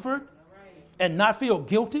in comfort and not feel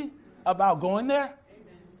guilty about going there?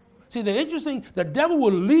 Amen. See, the devil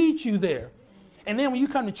will lead you there. And then when you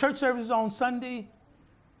come to church services on Sunday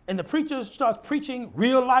and the preacher starts preaching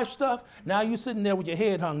real life stuff, now you're sitting there with your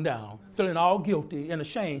head hung down, feeling all guilty and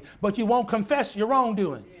ashamed, but you won't confess your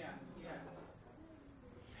wrongdoing.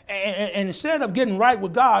 And instead of getting right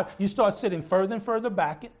with God, you start sitting further and further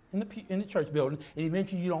back in the church building, and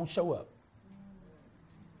eventually you don't show up.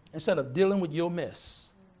 Instead of dealing with your mess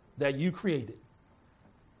that you created.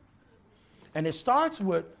 And it starts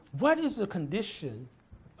with, what is the condition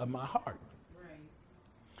of my heart?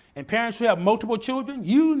 And parents who have multiple children,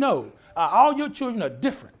 you know, all your children are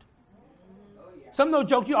different. Some of those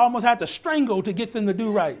jokes you almost had to strangle to get them to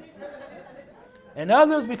do right. And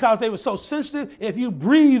others, because they were so sensitive, if you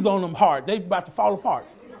breathe on them hard, they're about to fall apart.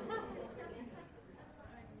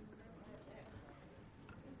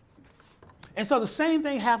 And so the same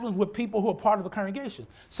thing happens with people who are part of the congregation.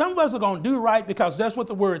 Some of us are going to do right because that's what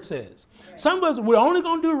the word says. Some of us, we're only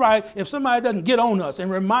going to do right if somebody doesn't get on us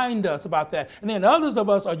and remind us about that. And then others of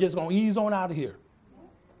us are just going to ease on out of here.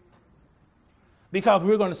 Because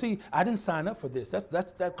we're going to see, I didn't sign up for this.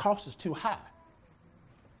 That cost is too high.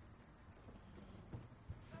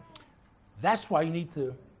 That's why you need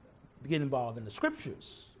to get involved in the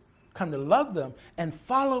scriptures. Come to love them and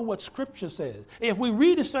follow what Scripture says. If we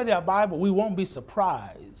read and study our Bible, we won't be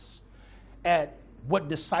surprised at what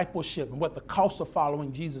discipleship and what the cost of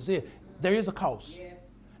following Jesus is. There is a cost. Yes.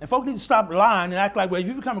 And folks need to stop lying and act like, well, if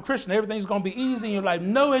you become a Christian, everything's going to be easy. And you're like,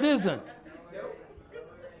 no, it isn't.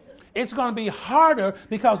 It's going to be harder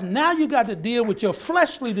because now you got to deal with your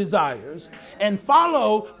fleshly desires and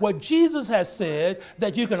follow what Jesus has said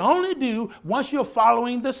that you can only do once you're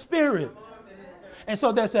following the Spirit. And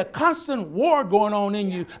so there's a constant war going on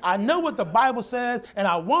in you. I know what the Bible says, and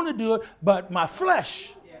I want to do it, but my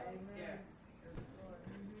flesh.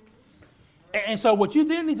 And so what you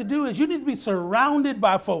then need to do is you need to be surrounded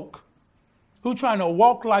by folk who are trying to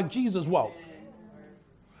walk like Jesus walked.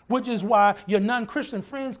 Which is why your non-Christian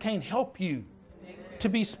friends can't help you to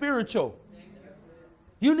be spiritual.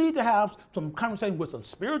 You need to have some conversation with some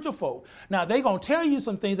spiritual folk. Now, they're going to tell you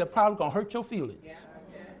some things that probably going to hurt your feelings.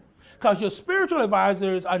 Because your spiritual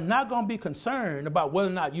advisors are not going to be concerned about whether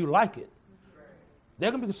or not you like it. They're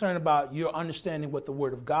going to be concerned about your understanding what the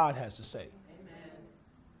Word of God has to say. Amen.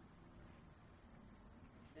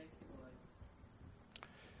 Thank you, Lord.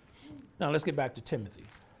 Now, let's get back to Timothy.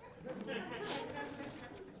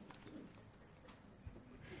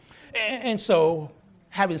 And so,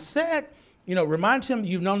 having said, remind him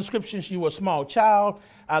you've known the scriptures since you were a small child.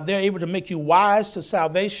 They're able to make you wise to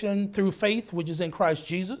salvation through faith, which is in Christ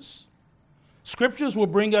Jesus. Scriptures will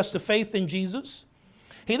bring us to faith in Jesus.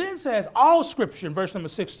 He then says, all scripture, in verse number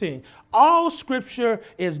 16, all scripture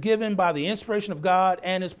is given by the inspiration of God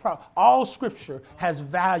and is all scripture has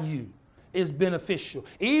value, is beneficial.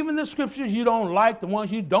 Even the scriptures you don't like, the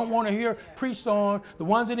ones you don't want to hear preached on, the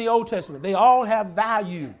ones in the Old Testament, they all have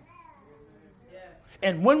value.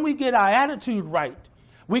 And when we get our attitude right,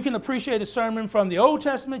 we can appreciate a sermon from the Old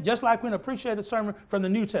Testament just like we can appreciate a sermon from the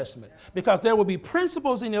New Testament. Because there will be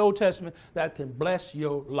principles in the Old Testament that can bless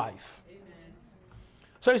your life. Amen.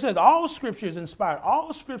 So he says all Scripture is inspired.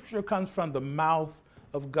 All Scripture comes from the mouth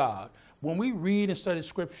of God. When we read and study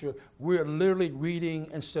Scripture, we're literally reading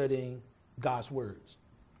and studying God's words.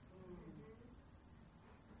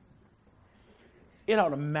 It ought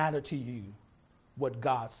to matter to you what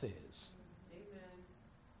God says. Amen.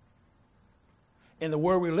 In the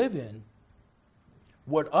world we live in,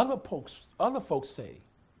 what other folks say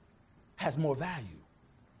has more value,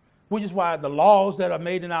 which is why the laws that are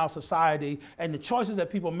made in our society and the choices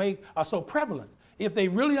that people make are so prevalent. If they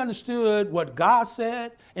really understood what God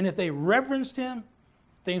said and if they reverenced him,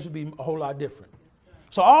 things would be a whole lot different.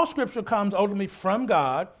 So all Scripture comes ultimately from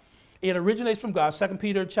God. It originates from God. 2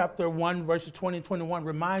 Peter chapter 1, verses 20 and 21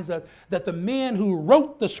 reminds us that the men who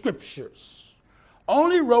wrote the Scriptures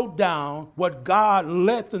only wrote down what God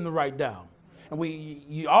led them to write down. And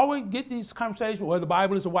you always get these conversations where the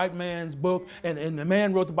Bible is a white man's book and the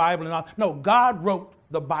man wrote the Bible and all. No, God wrote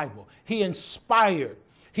the Bible. He inspired.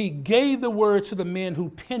 He gave the word to the men who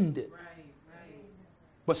penned it. Right.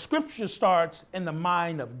 But Scripture starts in the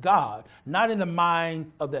mind of God, not in the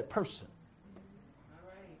mind of that person.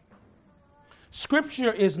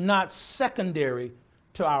 Scripture is not secondary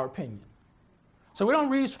to our opinion. So we don't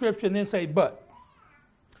read Scripture and then say, but.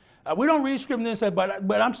 We don't read Scripture and then say,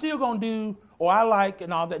 but I'm still going to do, or I like,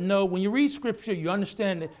 and all that. No, when you read Scripture, you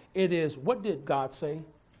understand that it is, what did God say?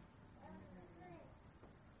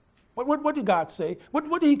 What did God say?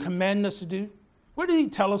 What did he command us to do? What did he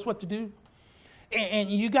tell us what to do? And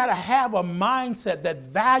you got to have a mindset that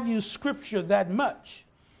values Scripture that much.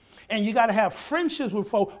 And you got to have friendships with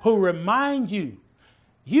folk who remind you,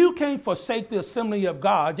 you can't forsake the assembly of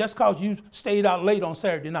God just because you stayed out late on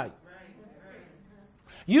Saturday night.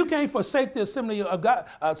 You can't forsake the assembly of God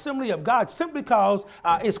simply because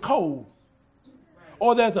it's cold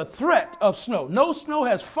or there's a threat of snow. No snow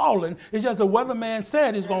has fallen. It's just the weatherman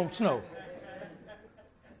said it's going to snow.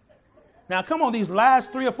 Now, come on, these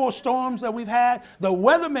last 3 or 4 storms that we've had, the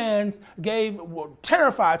weatherman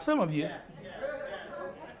terrified some of you.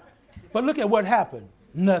 But look at what happened.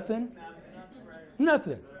 Nothing.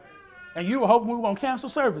 And you were hoping we were going to cancel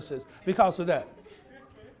services because of that.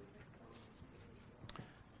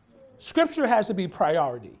 Scripture has to be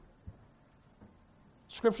priority.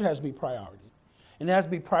 Scripture has to be priority. And it has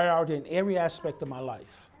to be priority in every aspect of my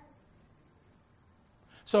life.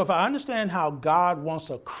 So if I understand how God wants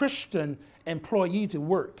a Christian employee to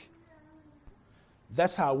work,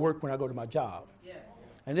 that's how I work when I go to my job. Yes.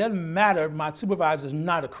 And it doesn't matter, my supervisor is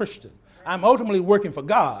not a Christian. I'm ultimately working for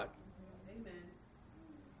God. Amen.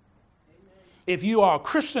 If you are a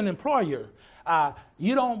Christian employer,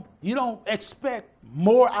 you don't expect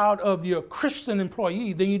more out of your Christian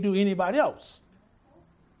employee than you do anybody else.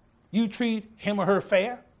 You treat him or her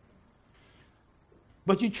fair,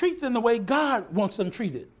 but you treat them the way God wants them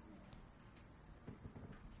treated.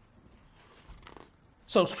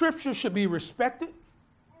 So Scripture should be respected.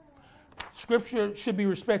 Scripture should be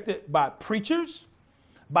respected by preachers,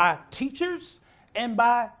 by teachers, and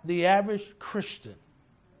by the average Christian.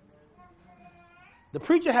 The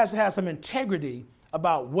preacher has to have some integrity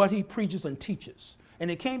about what he preaches and teaches. And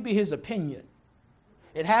it can't be his opinion.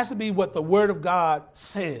 It has to be what the Word of God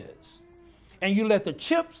says. And you let the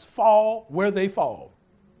chips fall where they fall.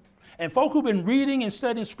 And folk who've been reading and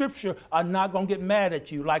studying Scripture are not going to get mad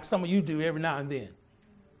at you like some of you do every now and then.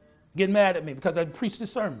 Get mad at me because I preached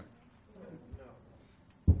this sermon.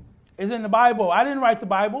 It's in the Bible. I didn't write the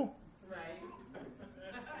Bible.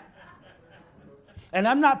 And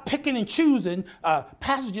I'm not picking and choosing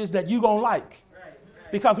passages that you're going to like.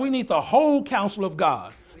 Because we need the whole counsel of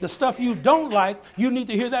God. The stuff you don't like, you need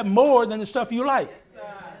to hear that more than the stuff you like.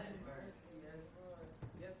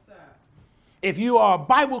 Yes, sir. If you are a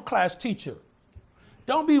Bible class teacher,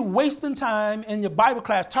 don't be wasting time in your Bible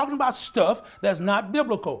class talking about stuff that's not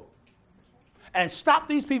biblical. And stop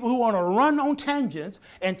these people who want to run on tangents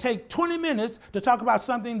and take 20 minutes to talk about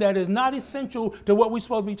something that is not essential to what we're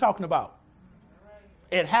supposed to be talking about.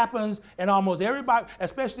 It happens in almost everybody,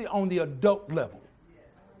 especially on the adult level.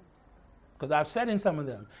 Because I've sat in some of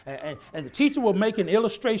them. And the teacher will make an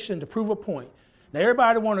illustration to prove a point. Now,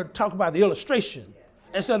 everybody want to talk about the illustration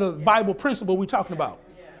instead of the Bible principle we're talking about.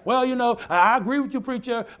 Well, you know, I agree with you,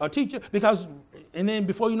 preacher or teacher, because, and then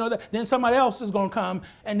before you know that, then somebody else is going to come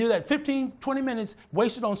and do that 15, 20 minutes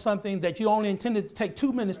wasted on something that you only intended to take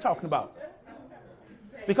 2 minutes talking about.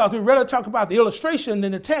 Because we'd rather talk about the illustration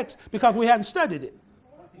than the text because we hadn't studied it.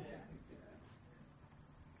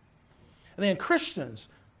 And then Christians,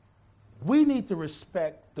 we need to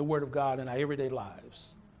respect the Word of God in our everyday lives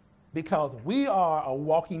because we are a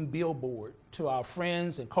walking billboard to our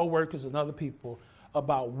friends and co-workers and other people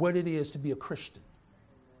about what it is to be a Christian.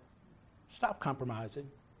 It's Stop compromising.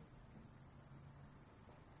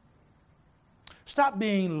 Stop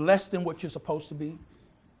being less than what you're supposed to be.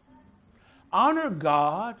 Honor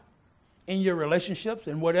God in your relationships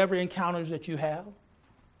and whatever encounters that you have.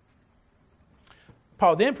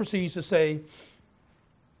 Paul then proceeds to say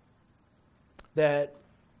that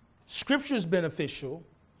Scripture is beneficial,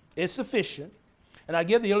 it's sufficient. And I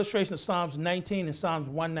give the illustration of Psalms 19 and Psalms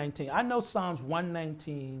 119. I know Psalms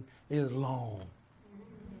 119 is long.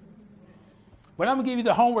 But I'm going to give you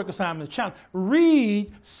the homework assignment, the challenge.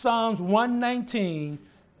 Read Psalms 119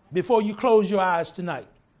 before you close your eyes tonight.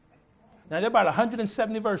 Now, there are about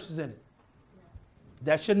 170 verses in it.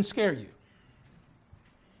 That shouldn't scare you.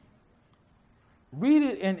 Read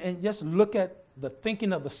it and just look at the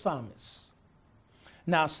thinking of the psalmist.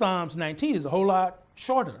 Now, Psalms 19 is a whole lot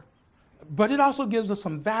shorter, but it also gives us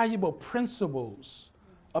some valuable principles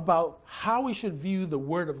about how we should view the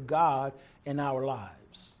Word of God in our lives.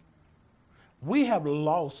 We have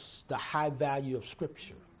lost the high value of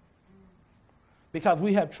Scripture because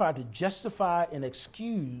we have tried to justify and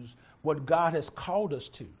excuse what God has called us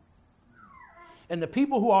to. And the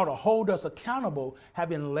people who ought to hold us accountable have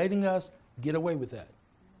been letting us get away with that.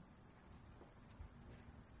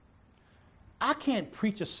 I can't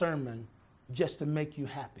preach a sermon just to make you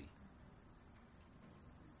happy.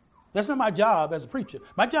 That's not my job as a preacher.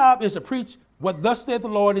 My job is to preach what thus saith the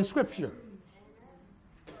Lord in Scripture.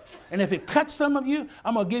 And if it cuts some of you,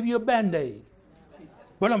 I'm going to give you a Band-Aid.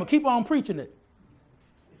 But I'm going to keep on preaching it.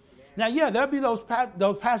 Now, yeah, there'll be those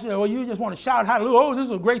pastors where you just want to shout hallelujah, oh, this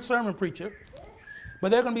is a great sermon preacher.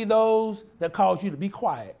 But there are going to be those that cause you to be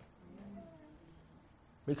quiet.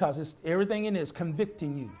 Because everything in it is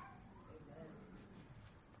convicting you.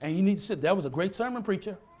 And you need to sit, that was a great sermon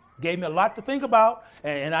preacher. Gave me a lot to think about.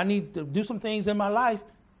 And I need to do some things in my life.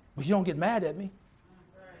 But you don't get mad at me.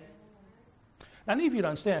 Now, I need you to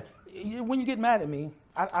understand, when you get mad at me,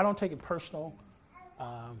 I don't take it personal.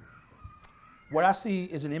 What I see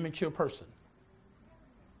is an immature person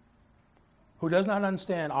who does not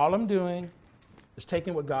understand all I'm doing is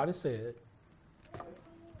taking what God has said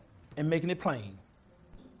and making it plain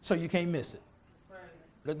so you can't miss it.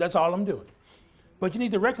 Right. That's all I'm doing. But you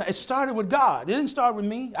need to recognize it started with God. It didn't start with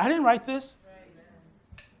me. I didn't write this.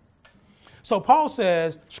 Right. So Paul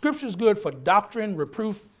says Scripture is good for doctrine,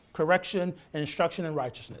 reproof, correction, and instruction in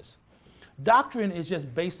righteousness. Doctrine is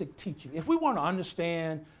just basic teaching. If we want to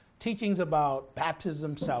understand teachings about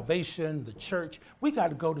baptism, salvation, the church, we got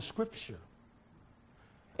to go to Scripture.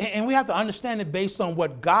 And we have to understand it based on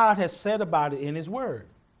what God has said about it in His Word.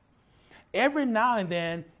 Every now and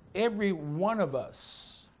then, every one of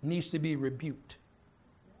us needs to be rebuked.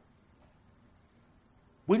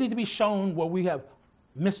 We need to be shown where we have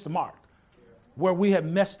missed the mark, where we have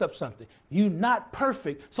messed up something. You're not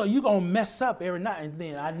perfect, so you're going to mess up every now and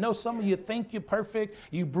then. I know some of you think you're perfect,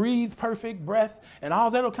 you breathe perfect breath and all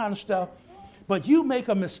that kind of stuff, but you make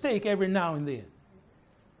a mistake every now and then.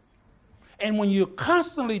 And when you're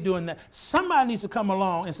constantly doing that, somebody needs to come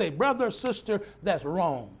along and say, brother or sister, that's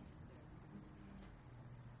wrong.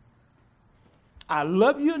 I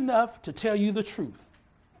love you enough to tell you the truth.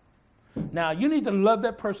 Now, you need to love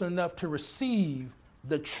that person enough to receive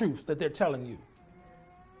the truth that they're telling you.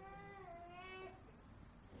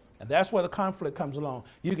 And that's where the conflict comes along.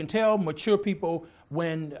 You can tell mature people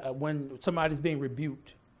when somebody's being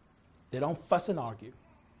rebuked. They don't fuss and argue.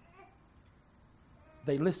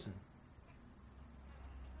 They listen.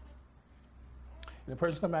 And the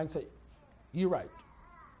person comes back and say, you're right.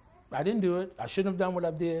 I didn't do it. I shouldn't have done what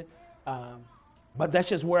I did. But that's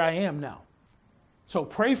just where I am now. So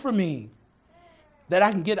pray for me that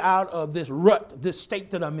I can get out of this rut, this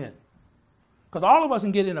state that I'm in. Because all of us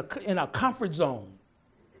can get in a comfort zone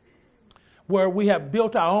where we have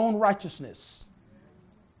built our own righteousness,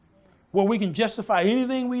 where we can justify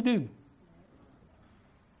anything we do.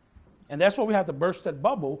 And that's why we have to burst that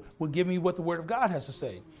bubble with giving you what the Word of God has to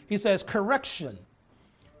say. He says correction.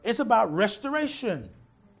 It's about restoration.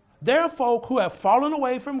 There are folk who have fallen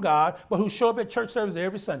away from God, but who show up at church service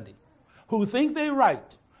every Sunday, who think they're right,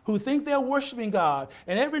 who think they're worshiping God.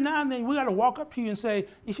 And every now and then we got to walk up to you and say,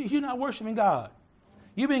 you're not worshiping God.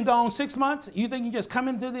 You've been gone 6 months. You think you just come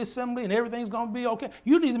into the assembly and everything's going to be okay?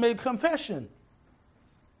 You need to make a confession.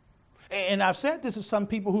 And I've said this to some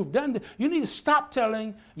people who've done this. You need to stop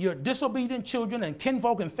telling your disobedient children and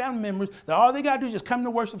kinfolk and family members that all they got to do is just come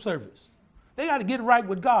to worship service. They got to get right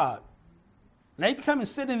with God. And they can come and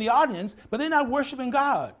sit in the audience, but they're not worshiping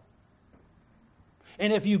God.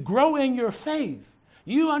 And if you grow in your faith,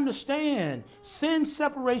 you understand sin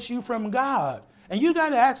separates you from God. And you got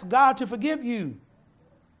to ask God to forgive you.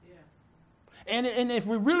 And if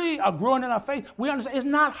we really are growing in our faith, we understand it's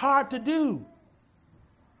not hard to do.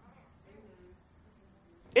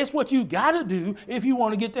 It's what you got to do if you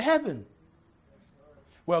want to get to heaven.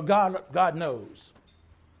 Well, God knows.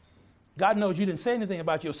 God knows you didn't say anything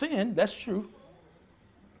about your sin. That's true.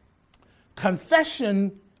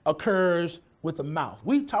 Confession occurs with the mouth.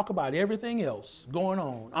 We talk about everything else going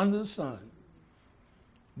on under the sun,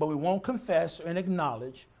 but we won't confess and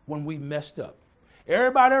acknowledge when we messed up.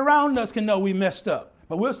 Everybody around us can know we messed up,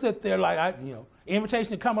 but we'll sit there like,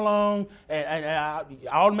 invitation to come along, and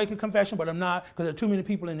I'll make a confession, but I'm not, because there are too many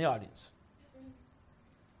people in the audience.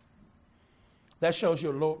 That shows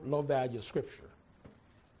your low value of Scripture.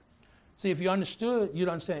 See, if you understood, you'd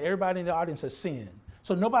understand everybody in the audience has sinned.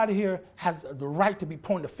 So nobody here has the right to be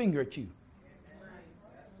pointing a finger at you.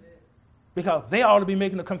 Because they ought to be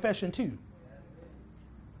making a confession too.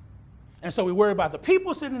 And so we worry about the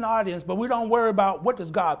people sitting in the audience, but we don't worry about what does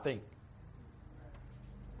God think.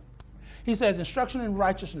 He says instruction in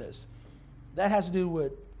righteousness. That has to do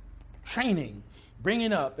with training,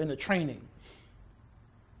 bringing up in the training.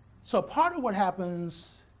 So part of what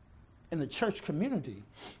happens in the church community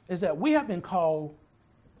is that we have been called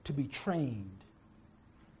to be trained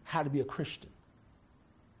how to be a Christian.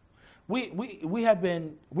 We're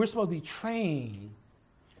supposed to be trained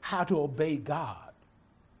how to obey God.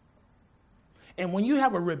 And when you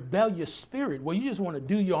have a rebellious spirit where you just want to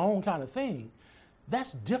do your own kind of thing,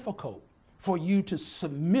 that's difficult for you to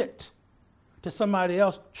submit to somebody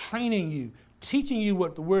else training you, teaching you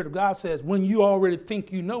what the Word of God says when you already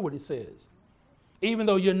think you know what it says, even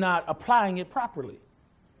though you're not applying it properly.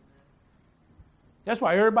 That's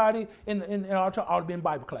why everybody in our church ought to be in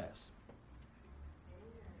Bible class.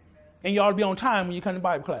 And you ought to be on time when you come to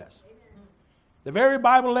Bible class. The very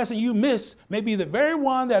Bible lesson you miss may be the very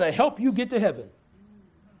one that'll help you get to heaven.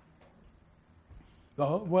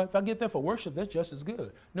 Oh, well, if I get there for worship, that's just as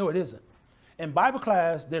good. No, it isn't. In Bible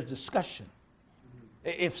class, there's discussion.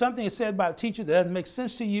 If something is said by a teacher that doesn't make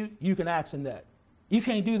sense to you, you can ask him that. You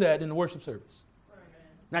can't do that in the worship service.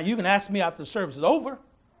 Now, you can ask me after the service is over,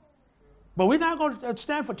 but we're not going to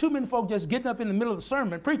stand for too many folk just getting up in the middle of the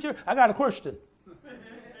sermon. Preacher, I got a question.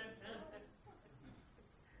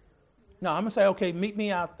 No, I'm going to say, okay, meet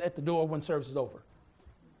me out at the door when service is over.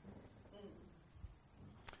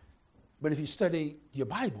 But if you study your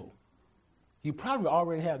Bible, you probably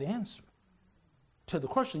already have the answer to the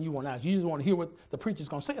question you want to ask. You just want to hear what the preacher's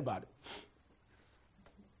going to say about it.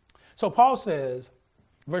 So Paul says,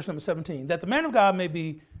 verse number 17, that the man of God may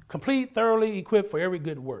be complete, thoroughly equipped for every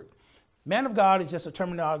good work. Man of God is just a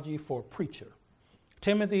terminology for preacher.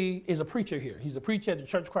 Timothy is a preacher here. He's a preacher at the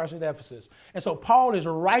Church of Christ at Ephesus. And so Paul is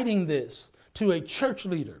writing this to a church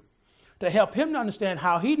leader to help him to understand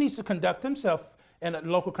how he needs to conduct himself in a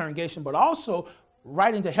local congregation, but also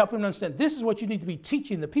writing to help him understand this is what you need to be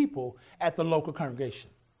teaching the people at the local congregation.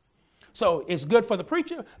 So it's good for the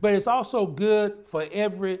preacher, but it's also good for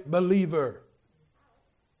every believer.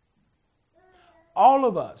 All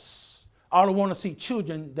of us ought to want to see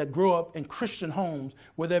children that grow up in Christian homes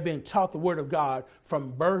where they're being taught the Word of God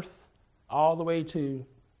from birth all the way to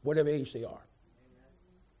whatever age they are.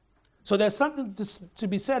 So there's something to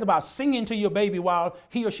be said about singing to your baby while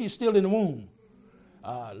he or she is still in the womb,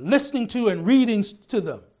 listening to and reading to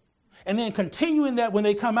them, and then continuing that when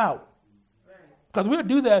they come out. Because we'll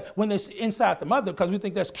do that when they're inside the mother because we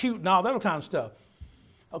think that's cute and all that kind of stuff.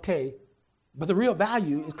 Okay, but the real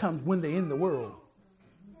value comes when they're in the world.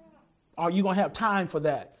 Are you going to have time for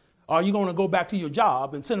that? Are you going to go back to your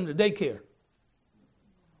job and send them to daycare?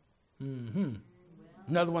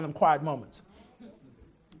 Another one of them quiet moments.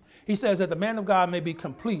 He says that the man of God may be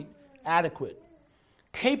complete, adequate,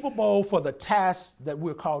 capable for the task that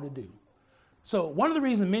we're called to do. So one of the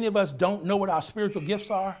reasons many of us don't know what our spiritual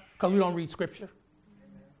gifts are because we don't read Scripture.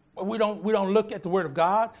 We don't look at the Word of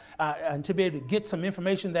God and to be able to get some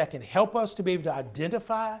information that can help us to be able to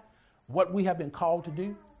identify what we have been called to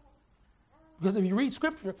do. Because if you read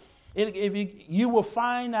Scripture, you will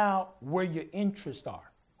find out where your interests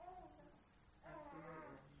are.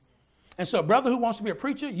 And so a brother who wants to be a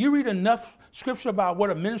preacher, you read enough Scripture about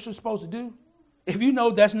what a minister is supposed to do. If you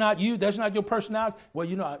know that's not you, that's not your personality,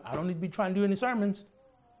 well, I don't need to be trying to do any sermons.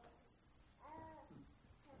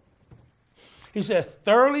 He says,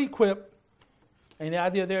 thoroughly equipped, and the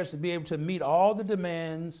idea there is to be able to meet all the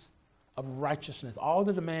demands of righteousness, all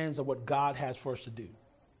the demands of what God has for us to do.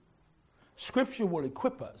 Scripture will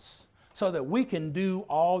equip us so that we can do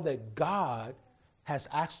all that God has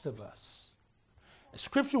asked of us.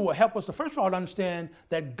 Scripture will help us to, first of all, understand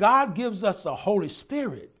that God gives us the Holy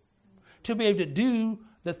Spirit to be able to do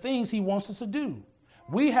the things He wants us to do.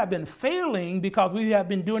 We have been failing because we have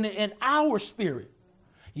been doing it in our spirit.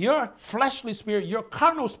 Your fleshly spirit, your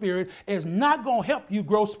carnal spirit is not going to help you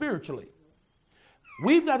grow spiritually.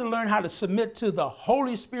 We've got to learn how to submit to the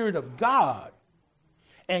Holy Spirit of God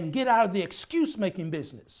and get out of the excuse-making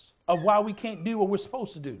business of why we can't do what we're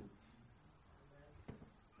supposed to do.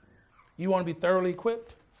 You want to be thoroughly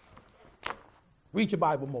equipped? Read your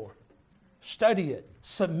Bible more. Study it.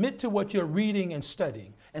 Submit to what you're reading and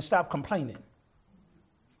studying, and stop complaining.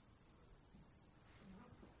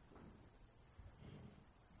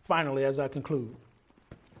 Finally, as I conclude,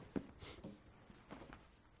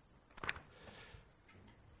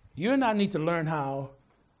 you and I need to learn how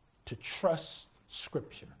to trust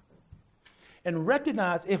Scripture and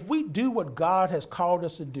recognize if we do what God has called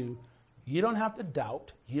us to do, you don't have to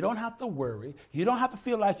doubt, you don't have to worry, you don't have to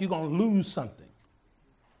feel like you're going to lose something.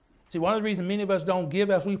 See, one of the reasons many of us don't give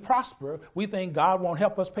as we prosper, we think God won't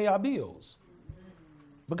help us pay our bills.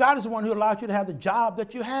 But God is the one who allowed you to have the job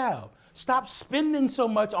that you have. Stop spending so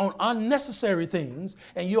much on unnecessary things,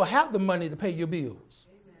 and you'll have the money to pay your bills.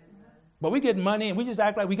 But we get money, and we just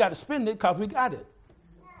act like we got to spend it because we got it.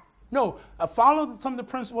 No, follow some of the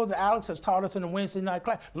principles that Alex has taught us in the Wednesday night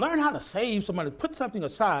class. Learn how to save some money. Put something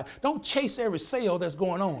aside. Don't chase every sale that's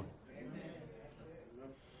going on.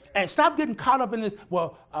 And stop getting caught up in this,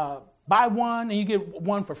 buy one and you get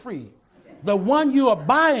one for free. The one you are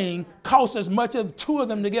buying costs as much as two of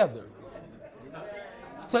them together.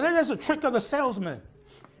 So that's just a trick of the salesman.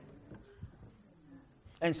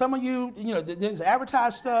 And some of you, there's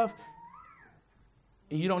advertised stuff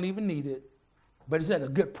and you don't even need it, but it's at a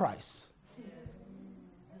good price.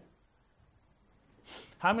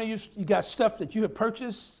 How many of you got stuff that you have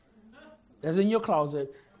purchased that's in your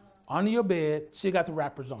closet, under your bed, still got the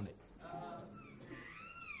wrappers on it?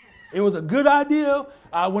 It was a good idea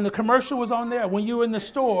when the commercial was on there, when you were in the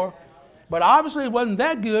store, but obviously it wasn't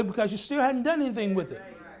that good because you still hadn't done anything with it.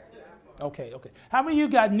 Okay. How many of you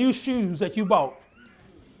got new shoes that you bought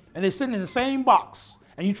and they're sitting in the same box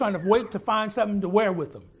and you're trying to wait to find something to wear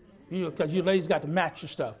with them? Because you ladies got to match your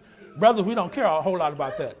stuff. Brothers, we don't care a whole lot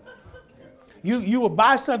about that. You will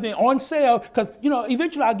buy something on sale because,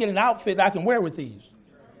 eventually I'll get an outfit I can wear with these.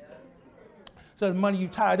 So the money you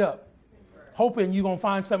tied up, hoping you're going to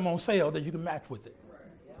find something on sale that you can match with it.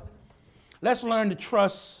 Let's learn to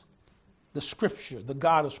trust the Scripture, the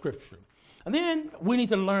God of Scripture. And then we need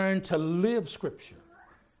to learn to live Scripture.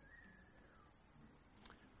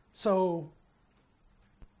 So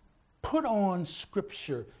put on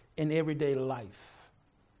Scripture in everyday life.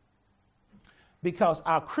 Because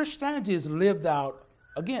our Christianity is lived out,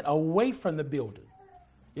 again, away from the building.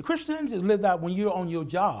 Your Christianity is lived out when you're on your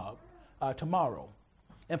job tomorrow.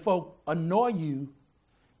 And folk annoy you,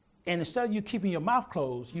 and instead of you keeping your mouth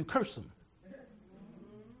closed, you curse them.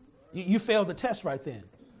 You failed the test right then.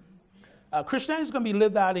 Christianity is going to be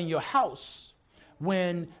lived out in your house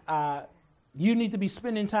when you need to be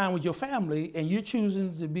spending time with your family and you're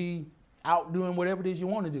choosing to be out doing whatever it is you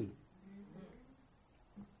want to do.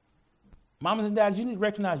 Mamas and dads, you need to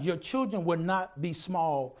recognize your children will not be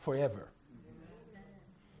small forever.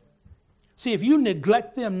 See, if you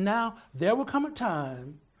neglect them now, there will come a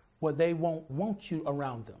time where they won't want you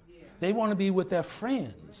around them. They want to be with their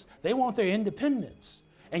friends. They want their independence.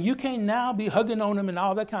 And you can't now be hugging on them and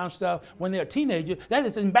all that kind of stuff when they're a teenager. That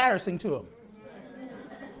is embarrassing to them.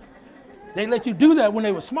 They let you do that when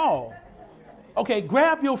they were small. Okay,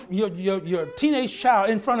 grab your teenage child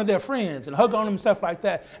in front of their friends and hug on them and stuff like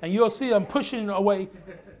that, and you'll see them pushing away.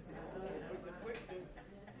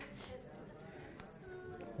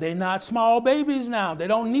 They're not small babies now. They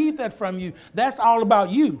don't need that from you. That's all about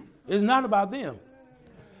you. It's not about them.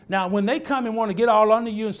 Now, when they come and want to get all under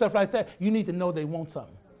you and stuff like that, you need to know they want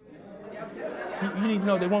something. You need to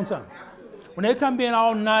know they want something. When they come being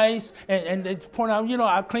all nice and they point out,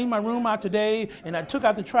 I cleaned my room out today and I took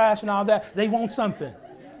out the trash and all that, they want something.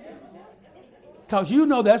 Because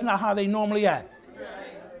that's not how they normally act.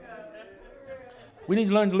 We need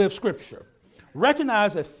to learn to live Scripture.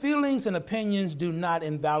 Recognize that feelings and opinions do not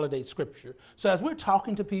invalidate Scripture. So as we're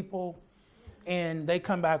talking to people and they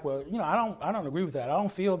come back, I don't agree with that. I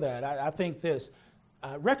don't feel that. I think this.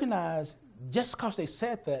 Recognize just because they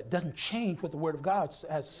said that doesn't change what the Word of God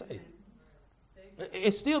has to say.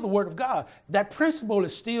 It's still the Word of God. That principle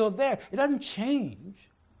is still there. It doesn't change.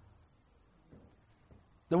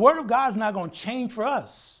 The Word of God is not going to change for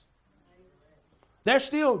us. There's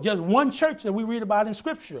still just one church that we read about in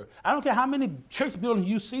Scripture. I don't care how many church buildings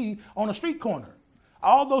you see on a street corner.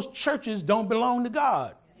 All those churches don't belong to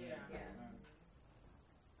God.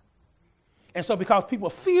 And so because people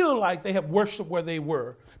feel like they have worshiped where they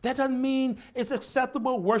were, that doesn't mean it's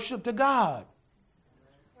acceptable worship to God.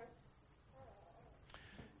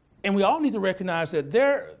 And we all need to recognize that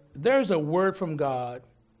there's a word from God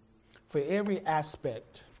for every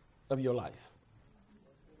aspect of your life.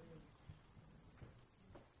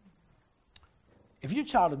 If you're a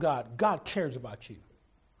child of God, God cares about you.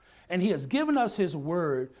 And he has given us his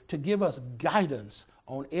word to give us guidance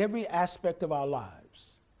on every aspect of our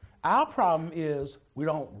lives. Our problem is we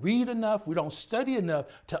don't read enough, we don't study enough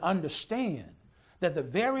to understand that the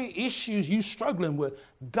very issues you're struggling with,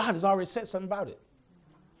 God has already said something about it.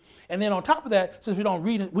 And then on top of that, since we don't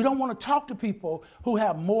read it, we don't want to talk to people who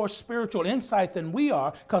have more spiritual insight than we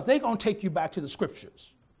are, because they're going to take you back to the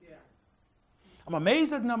scriptures. Yeah. I'm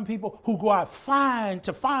amazed at the number of people who go out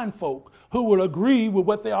to find folk who will agree with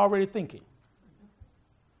what they're already thinking.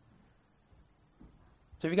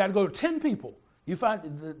 So if you got to go to 10 people, you find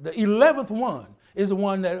the 11th one is the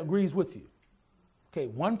one that agrees with you. Okay,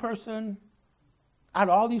 one person out of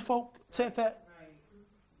all these folk said that.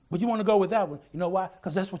 But you want to go with that one. You know why?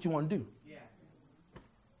 Because that's what you want to do. Yeah.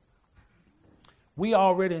 We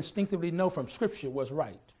already instinctively know from Scripture what's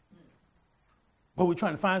right. But we're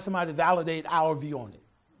trying to find somebody to validate our view on it.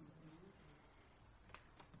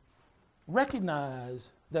 Recognize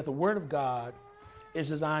that the Word of God is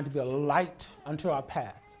designed to be a light unto our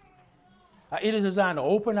path. It is designed to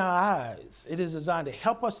open our eyes. It is designed to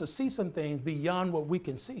help us to see some things beyond what we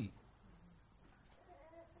can see.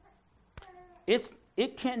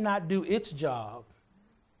 It cannot do its job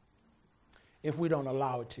if we don't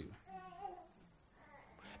allow it to.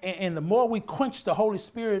 And the more we quench the Holy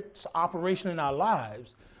Spirit's operation in our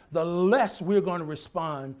lives, the less we're going to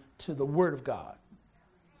respond to the Word of God.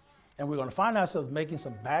 And we're going to find ourselves making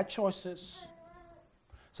some bad choices,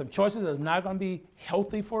 some choices that are not going to be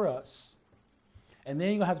healthy for us. And then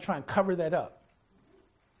you're going to have to try and cover that up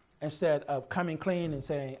instead of coming clean and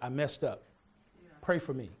saying, I messed up. Yeah. Pray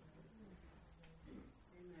for me.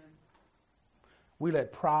 We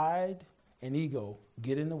let pride and ego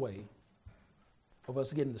get in the way of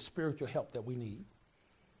us getting the spiritual help that we need.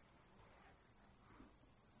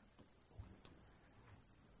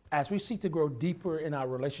 As we seek to grow deeper in our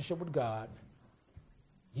relationship with God,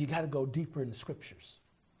 you got to go deeper in the scriptures.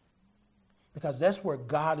 Because that's where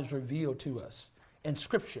God is revealed to us in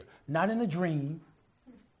scripture, not in a dream.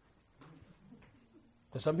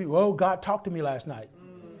 Because some people, oh, God talked to me last night.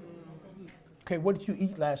 Okay, what did you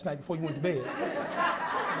eat last night before you went to bed?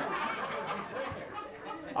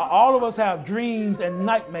 All of us have dreams and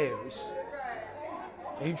nightmares.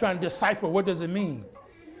 And you're trying to decipher what does it mean.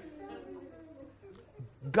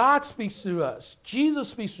 God speaks to us. Jesus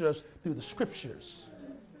speaks to us through the scriptures,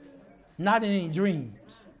 not in any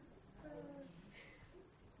dreams.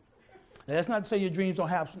 Now, that's not to say your dreams don't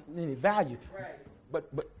have any value, but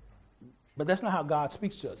that's not how God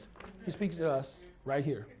speaks to us. He speaks to us right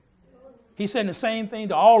here. He's saying the same thing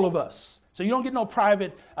to all of us. So you don't get no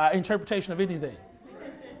private interpretation of anything.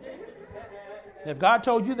 If God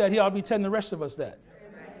told you that, he ought to be telling the rest of us that.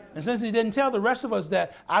 And since he didn't tell the rest of us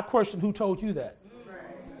that, I question who told you that.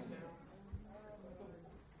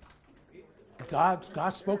 God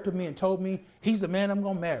spoke to me and told me he's the man I'm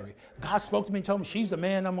going to marry. God spoke to me and told me she's the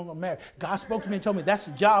man I'm going to marry. God spoke to me and told me that's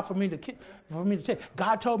the job for me to take.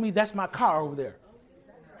 God told me that's my car over there.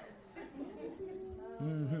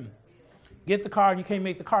 Mm-hmm. Get the car and you can't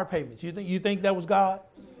make the car payments. You think that was God?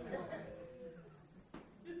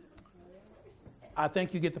 I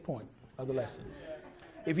think you get the point of the lesson.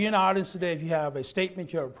 If you're in the audience today, if you have a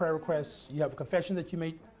statement, you have a prayer request, you have a confession that you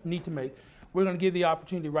may need to make, we're going to give the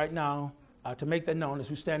opportunity right now to make that known as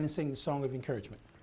we stand and sing the song of encouragement.